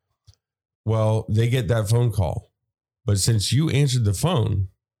 Well, they get that phone call. But since you answered the phone,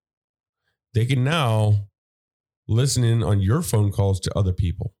 they can now listen in on your phone calls to other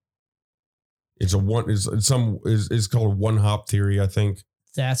people. It's called a one-hop theory, I think.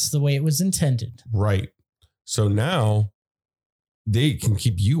 That's the way it was intended. Right. So now they can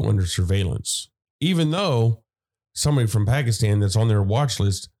keep you under surveillance, even though somebody from Pakistan that's on their watch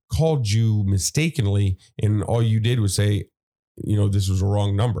list called you mistakenly, and all you did was say, this was a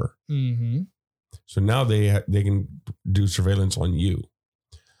wrong number. So now they can do surveillance on you.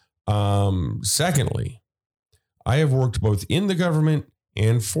 Secondly, I have worked both in the government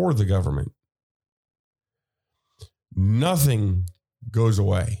and for the government. Nothing goes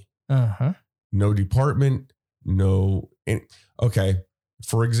away. No department, no. Okay.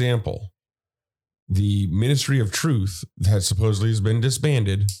 For example, the Ministry of Truth that supposedly has been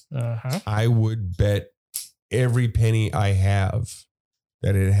disbanded. I would bet every penny I have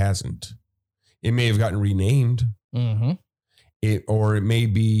that it hasn't. It may have gotten renamed. Mm-hmm. Or it may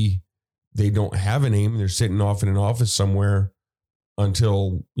be they don't have a name. They're sitting off in an office somewhere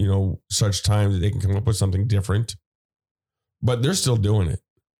until, such time that they can come up with something different. But they're still doing it.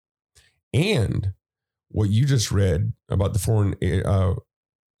 And what you just read about the Foreign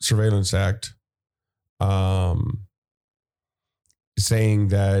Surveillance Act, saying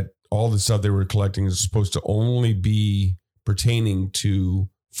that all the stuff they were collecting is supposed to only be pertaining to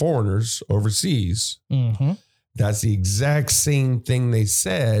foreigners overseas. Mm-hmm. That's the exact same thing they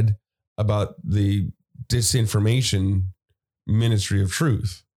said about the disinformation Ministry of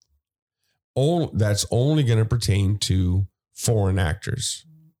Truth. That's only going to pertain to foreign actors.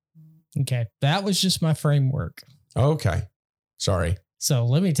 Okay. That was just my framework. Okay. Sorry. So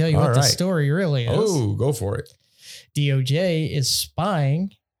let me tell you All what the right. story really is. Oh, go for it. DOJ is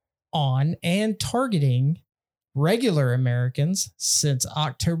spying on and targeting regular Americans since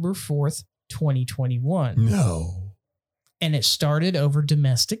October 4th, 2021. No. And it started over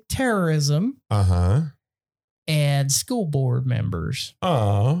domestic terrorism Uh-huh. and school board members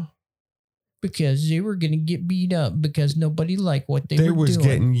because they were going to get beat up because nobody liked what they were was doing.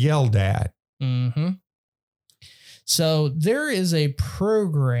 getting yelled at. Mm-hmm. So there is a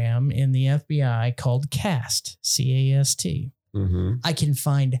program in the FBI called CAST, C-A-S-T. Mm-hmm. I can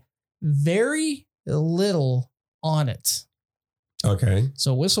find very little on it. Okay.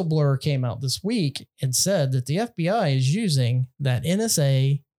 So Whistleblower came out this week and said that the FBI is using that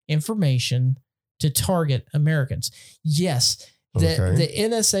NSA information to target Americans. Yes, Okay. the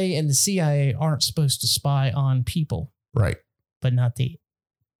NSA and the CIA aren't supposed to spy on people, Right. but not the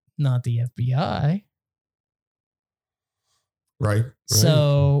FBI. Right.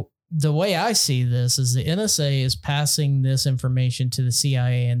 So the way I see this is the NSA is passing this information to the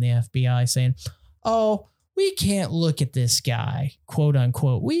CIA and the FBI saying, oh, we can't look at this guy, quote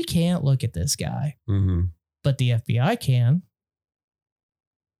unquote. We can't look at this guy, Mm-hmm. but the FBI can.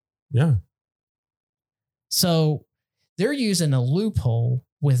 Yeah. So they're using a loophole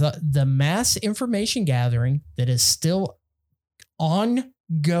with the mass information gathering that is still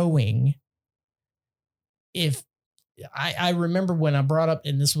ongoing. If I remember when I brought up,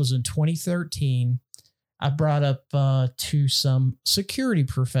 and this was in 2013, I brought up to some security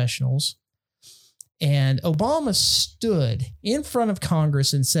professionals, and Obama stood in front of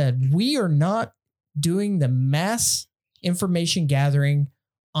Congress and said, we are not doing the mass information gathering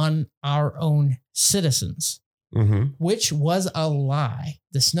on our own citizens, Mm-hmm. which was a lie.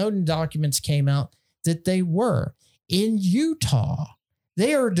 The Snowden documents came out that they were. In Utah,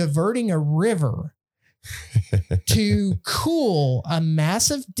 they are diverting a river to cool a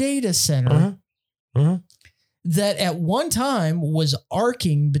massive data center Uh-huh. Uh-huh. that at one time was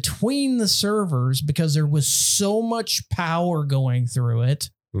arcing between the servers because there was so much power going through it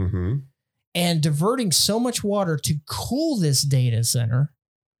Mm-hmm. and diverting so much water to cool this data center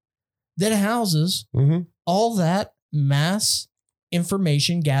that houses Mm-hmm. all that mass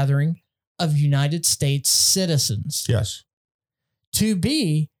information gathering of United States citizens Yes. to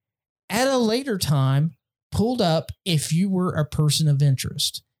be at a later time pulled up if you were a person of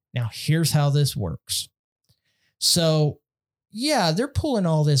interest. Now, here's how this works. So, yeah, they're pulling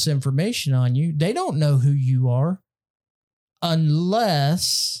all this information on you. They don't know who you are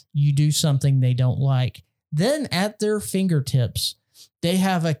unless you do something they don't like. Then at their fingertips, they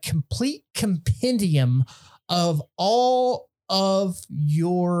have a complete compendium of all of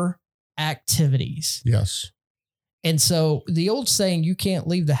your activities. Yes. And so the old saying, you can't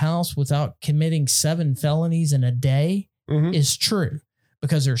leave the house without committing 7 felonies in a day, Mm-hmm. is true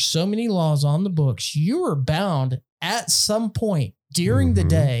because there's so many laws on the books. You are bound at some point during the Mhm.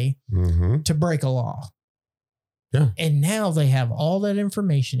 day Mm-hmm. to break a law. Yeah. And now they have all that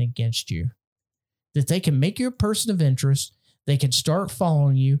information against you that they can make you a person of interest. They can start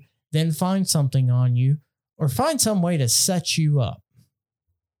following you, then find something on you or find some way to set you up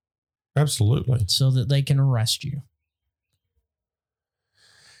Absolutely. so that they can arrest you.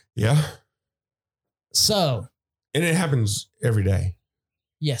 Yeah. So, And it happens every day.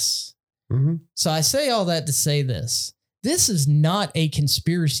 yes. Mm-hmm. So I say all that to say this. This is not a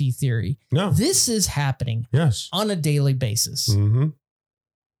conspiracy theory. No. This is happening Yes. on a daily basis. Mm-hmm.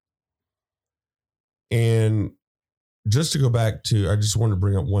 And just to go back to, I just want to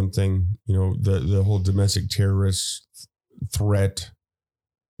bring up one thing, the whole domestic terrorist threat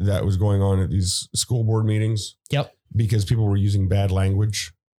that was going on at these school board meetings. Yep. Because people were using bad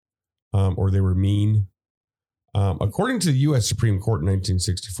language or they were mean. According to the U.S. Supreme Court in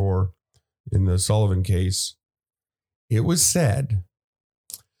 1964, in the Sullivan case, it was said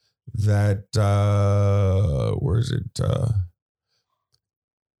that where is it?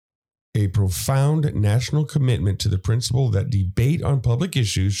 A profound national commitment to the principle that debate on public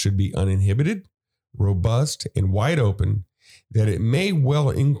issues should be uninhibited, robust, and wide open, that it may well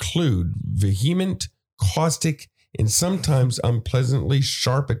include vehement, caustic, and sometimes unpleasantly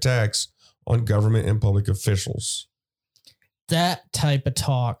sharp attacks on government and public officials. That type of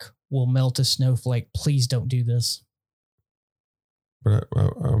talk will melt a snowflake. Please don't do this. But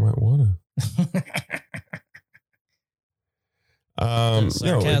I might want to.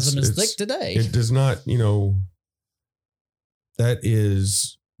 Sarcasm is thick today. It does not, that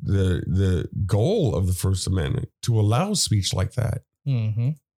is the goal of the First Amendment, to allow speech like that.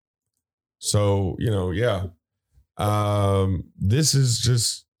 Mm-hmm. So, yeah. This is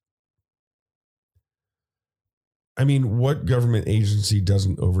just, what government agency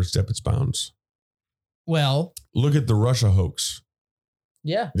doesn't overstep its bounds? Well, look at the Russia hoax.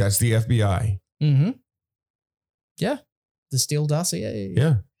 Yeah. That's the FBI. Mm-hmm. Yeah. The Steele dossier.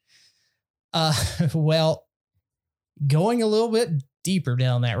 Yeah. Well, going a little bit deeper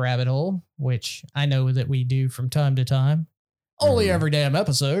down that rabbit hole, which I know that we do from time to time, only every damn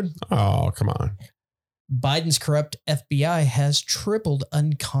episode. Oh, come on. Biden's corrupt FBI has tripled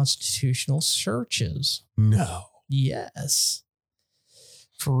unconstitutional searches. No. Yes.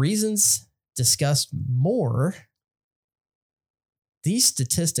 For reasons discussed more, these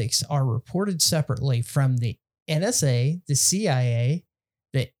statistics are reported separately from the NSA, the CIA,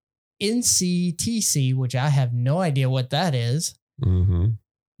 the NCTC, which I have no idea what that is,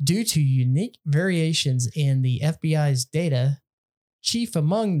 due to unique variations in the FBI's data, chief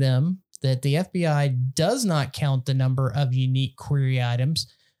among them that the FBI does not count the number of unique query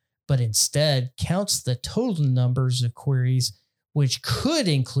items, but instead counts the total numbers of queries, which could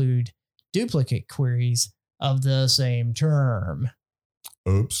include duplicate queries of the same term.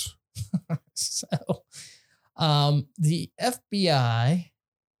 Oops. So, the FBI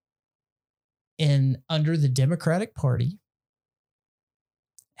under the Democratic Party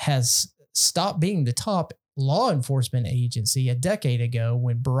has stopped being the top law enforcement agency a decade ago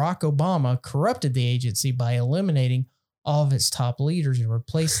when Barack Obama corrupted the agency by eliminating all of its top leaders and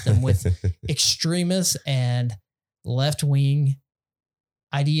replaced them with extremists and left-wing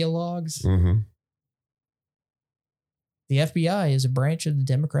ideologues. Mm-hmm. The FBI is a branch of the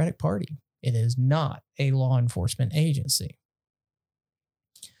Democratic Party. It is not a law enforcement agency.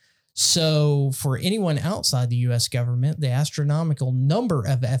 So for anyone outside the U.S. government, the astronomical number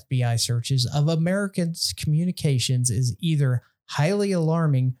of FBI searches of Americans' communications is either highly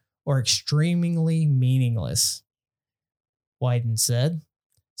alarming or extremely meaningless. Wyden said,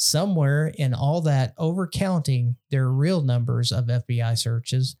 somewhere in all that overcounting, there are real numbers of FBI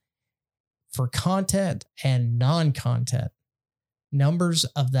searches for content and non-content. Numbers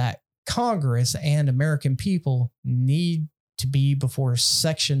of that Congress and American people need to be before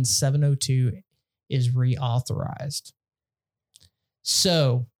Section 702 is reauthorized.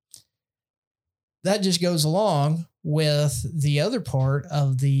 So that just goes along with the other part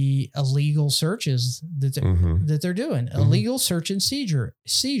of the illegal searches that they're doing. Illegal search and seizure.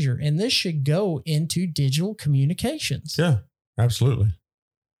 And this should go into digital communications. Yeah, absolutely.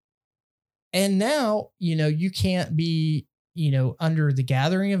 And now, you can't be, under the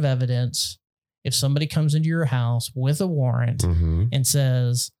gathering of evidence. If somebody comes into your house with a warrant and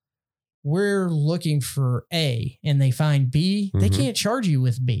says, we're looking for A, and they find B, they can't charge you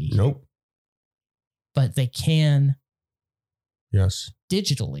with B. Nope. But they can. Yes.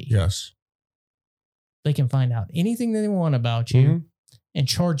 Digitally. Yes. They can find out anything that they want about you and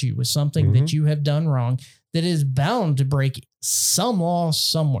charge you with something that you have done wrong that is bound to break some law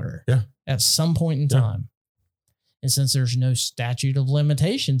somewhere at some point in time. And since there's no statute of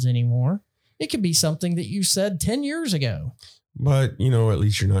limitations anymore, it could be something that you said 10 years ago. But, at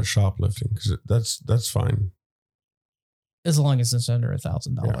least you're not shoplifting, because that's fine. As long as it's under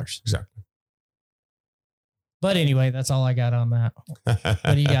 $1,000. Yeah, exactly. But anyway, that's all I got on that.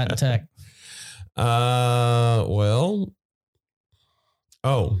 What do you got in tech?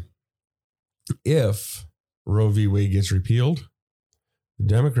 If Roe v. Wade gets repealed, the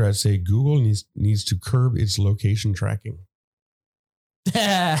Democrats say Google needs to curb its location tracking.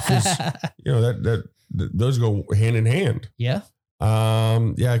 Those go hand in hand. Yeah.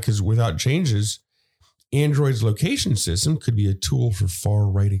 Because without changes, Android's location system could be a tool for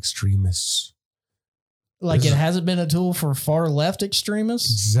far-right extremists. Like it hasn't been a tool for far-left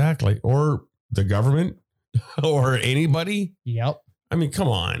extremists? Exactly. Or the government or anybody. Yep. Come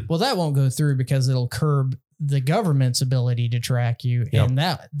on. Well, that won't go through because it'll curb the government's ability to track you. Yep.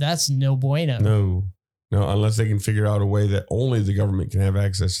 And that's no bueno. No. No, unless they can figure out a way that only the government can have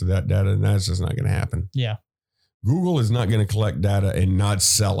access to that data, and that's just not going to happen. Yeah. Google is not going to collect data and not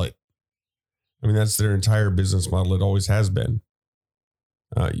sell it. I mean, that's their entire business model. It always has been.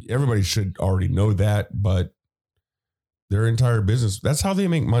 Everybody should already know that, but their entire business, that's how they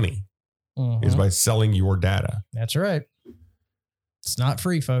make money, is by selling your data. That's right. It's not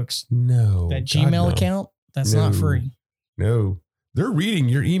free, folks. No. That God, Gmail no. account, that's No. not free. No. They're reading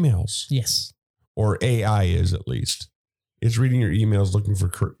your emails. Yes. Or AI is, at least. It's reading your emails, looking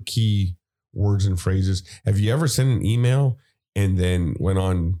for key words and phrases. Have you ever sent an email and then went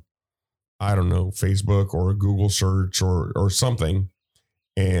on, I don't know, Facebook or a Google search or something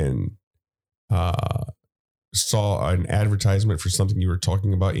and saw an advertisement for something you were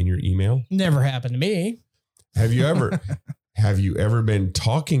talking about in your email? Never happened to me. Have you ever been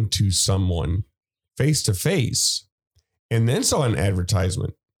talking to someone face to face and then saw an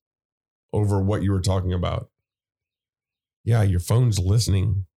advertisement over what you were talking about? Yeah, your phone's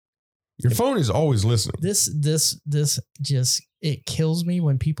listening. Your phone is always listening. This just, it kills me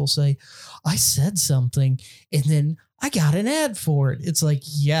when people say, I said something and then I got an ad for it. It's like,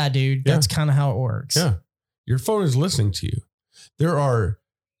 yeah, dude, that's kind of how it works. Yeah. Your phone is listening to you. There are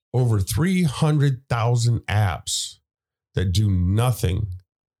over 300,000 apps that do nothing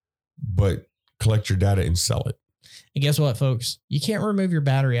but collect your data and sell it. And guess what, folks? You can't remove your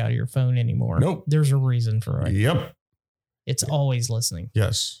battery out of your phone anymore. Nope. There's a reason for it. Yep. It's always listening.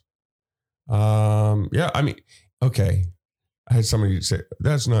 Yes. Yeah. I mean, okay. I had somebody say,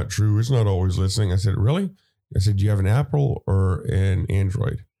 that's not true. It's not always listening. I said, really? I said, do you have an Apple or an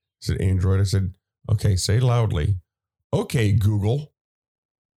Android? I said, Android. I said, okay, say loudly, okay, Google.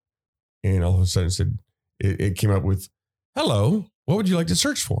 And all of a sudden it came up with, hello, what would you like to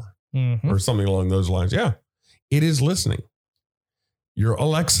search for? Or something along those lines. Yeah, it is listening. Your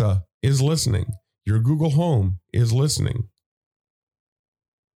Alexa is listening. Your Google Home is listening.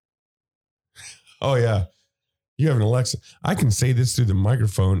 Oh, yeah. You have an Alexa. I can say this through the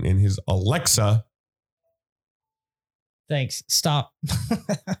microphone in his Alexa. Thanks. Stop.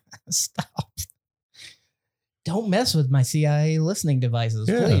 Stop. Don't mess with my CIA listening devices,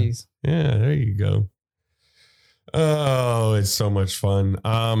 please. Yeah, there you go. Oh, it's so much fun.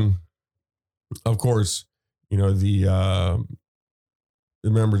 Of course, you know, the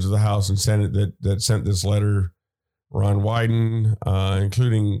members of the House and Senate that sent this letter, Ron Wyden,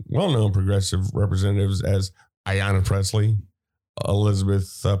 including well-known progressive representatives as Ayanna Pressley,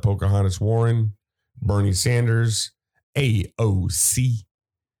 Elizabeth Pocahontas Warren, Bernie Sanders, AOC.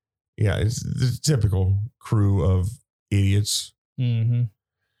 Yeah, it's the typical crew of idiots.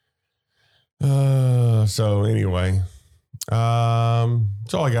 So anyway,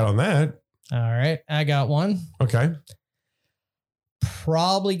 that's all I got on that. All right. I got one. Okay.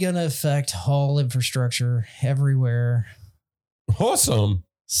 Probably going to affect all infrastructure everywhere. Awesome.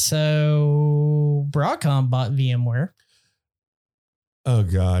 So Broadcom bought VMware. Oh,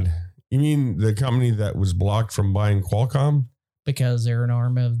 God. You mean the company that was blocked from buying Qualcomm? Because they're an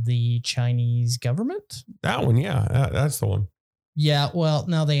arm of the Chinese government? That one, yeah. That's the one. Yeah, well,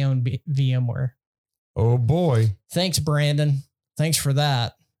 now they own VMware. Oh, boy. Thanks, Brandon. Thanks for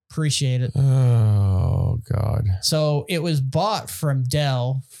that. Appreciate it. Oh, God. So it was bought from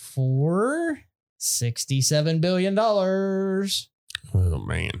Dell for $67 billion. Oh,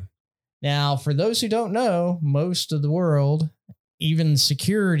 man. Now, for those who don't know, most of the world, even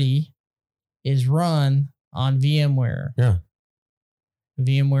security, is run on VMware. Yeah.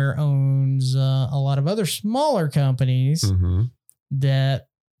 VMware owns a lot of other smaller companies that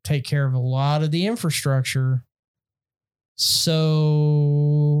take care of a lot of the infrastructure.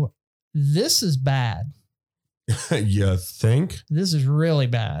 So this is bad. You think? This is really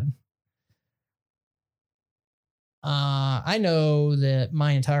bad. I know that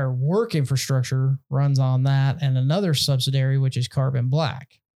my entire work infrastructure runs on that and another subsidiary, which is Carbon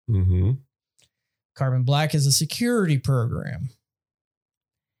Black. Carbon Black is a security program.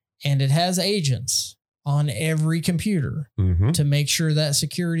 And it has agents on every computer to make sure that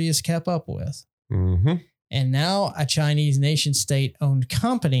security is kept up with. And now a Chinese nation state owned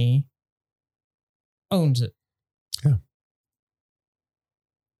company owns it. Yeah.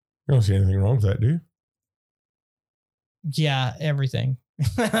 You don't see anything wrong with that, do you? Yeah, everything.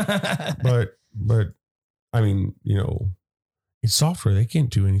 But I mean, you know, it's software. They can't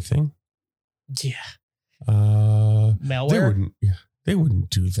do anything. Yeah. Malware. They wouldn't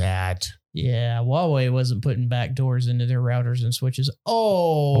do that. Yeah, Huawei wasn't putting backdoors into their routers and switches.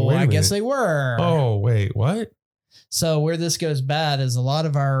 Oh, I guess they were. Oh, wait, what? So where this goes bad is a lot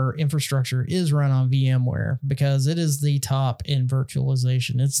of our infrastructure is run on VMware because it is the top in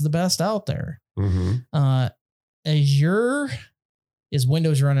virtualization. It's the best out there. Mm-hmm. Azure is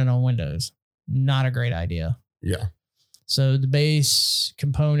Windows running on Windows. Not a great idea. Yeah. So the base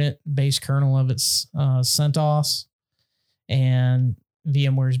component, base kernel of it's CentOS, and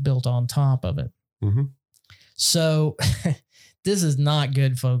VMware is built on top of it. Mm-hmm. So this is not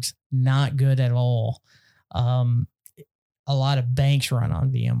good, folks. Not good at all. A lot of banks run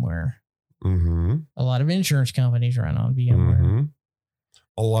on VMware. Mm-hmm. A lot of insurance companies run on VMware. Mm-hmm.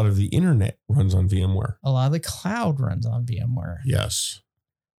 A lot of the internet runs on VMware. A lot of the cloud runs on VMware. Yes.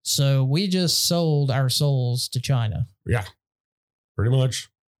 So we just sold our souls to China. Yeah. Pretty much.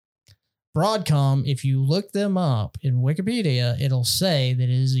 Broadcom, if you look them up in Wikipedia, it'll say that it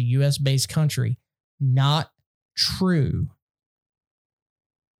is a US-based country. Not true.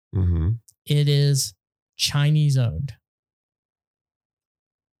 Mm-hmm. It is Chinese owned.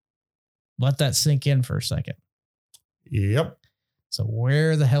 Let that sink in for a second. Yep. So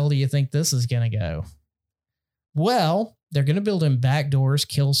where the hell do you think this is going to go? Well, they're going to build in backdoors,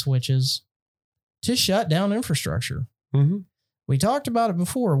 kill switches to shut down infrastructure. Mm-hmm. We talked about it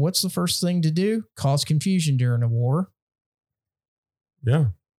before. What's the first thing to do? Cause confusion during a war. Yeah.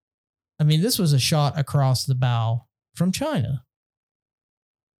 I mean, this was a shot across the bow from China.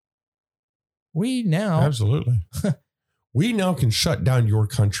 We now, Absolutely. We now can shut down your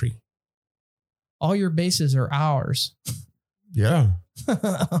country. all your bases are ours. Yeah.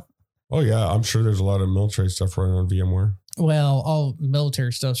 Oh, yeah. I'm sure there's a lot of military stuff running on VMware. Well, all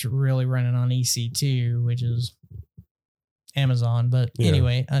military stuff's really running on EC2, which is Amazon. But Yeah.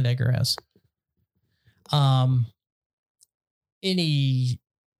 anyway, I digress. Any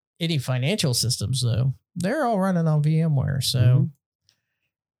financial systems though, they're all running on VMware. So,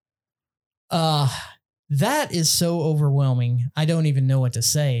 that is so overwhelming. I don't even know what to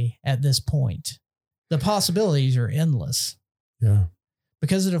say at this point. The possibilities are endless. Yeah.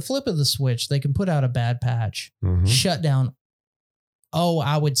 Because at a flip of the switch, they can put out a bad patch, Mm-hmm. shut down,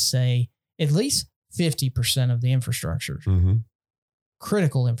 I would say at least 50% of the infrastructures, Mm-hmm.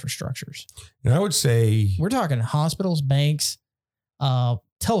 critical infrastructures. And I would say We're talking hospitals, banks,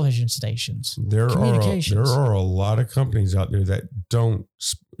 television stations. there communications. are a lot of companies out there that don't,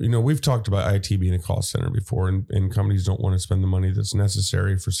 we've talked about IT being a call center before, and companies don't want to spend the money that's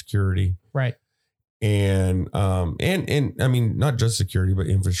necessary for security. Right. And I mean, not just security, but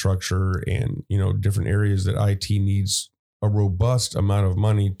infrastructure and, different areas that IT needs a robust amount of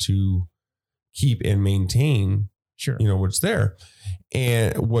money to keep and maintain, Sure. what's there.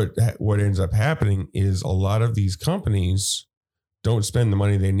 And what ends up happening is a lot of these companies don't spend the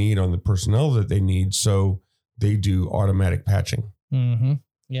money they need on the personnel that they need. So they do automatic patching. Mm-hmm.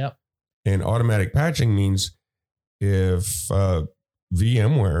 Yep. And automatic patching means if,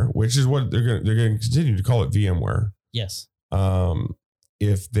 VMware, which is what they're going to continue to call it VMware. Yes.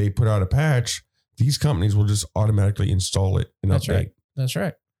 If they put out a patch, these companies will just automatically install it and That's update. right. That's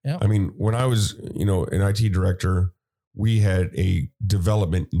right. Yeah. I mean, when I was, an IT director, we had a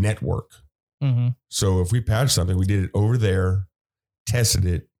development network. Mm-hmm. So if we patched something, we did it over there, tested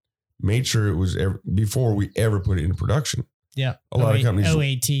it, made sure it was before we ever put it into production. Yeah. A lot of companies,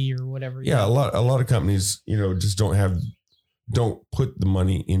 OAT or whatever. yeah, a lot of companies, just don't put the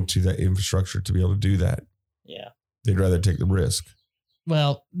money into that infrastructure to be able to do that. Yeah. They'd rather take the risk.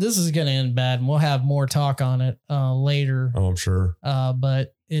 Well, this is going to end bad, and we'll have more talk on it later. Oh, I'm sure.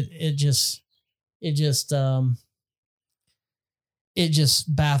 But it just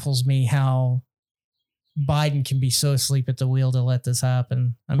baffles me how Biden can be so asleep at the wheel to let this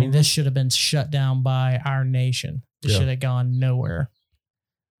happen. I mean, this should have been shut down by our nation. It Yeah. should have gone nowhere.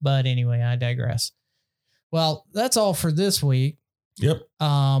 But anyway, I digress. Well, that's all for this week. Yep.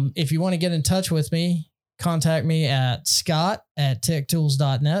 If you want to get in touch with me, contact me at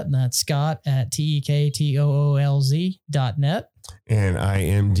scott@techtools.net, and that's scott@techtools.net. And I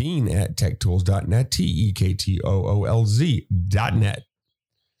am Dean at techtools.net, techtools.net.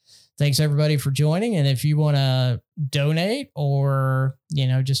 Thanks everybody for joining. And if you want to donate or,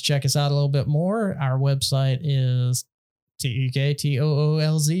 just check us out a little bit more, our website is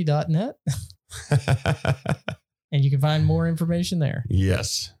techtools.net. And you can find more information there.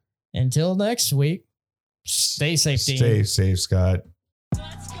 Yes. Until next week, stay safe, Dean. Stay safe, Scott.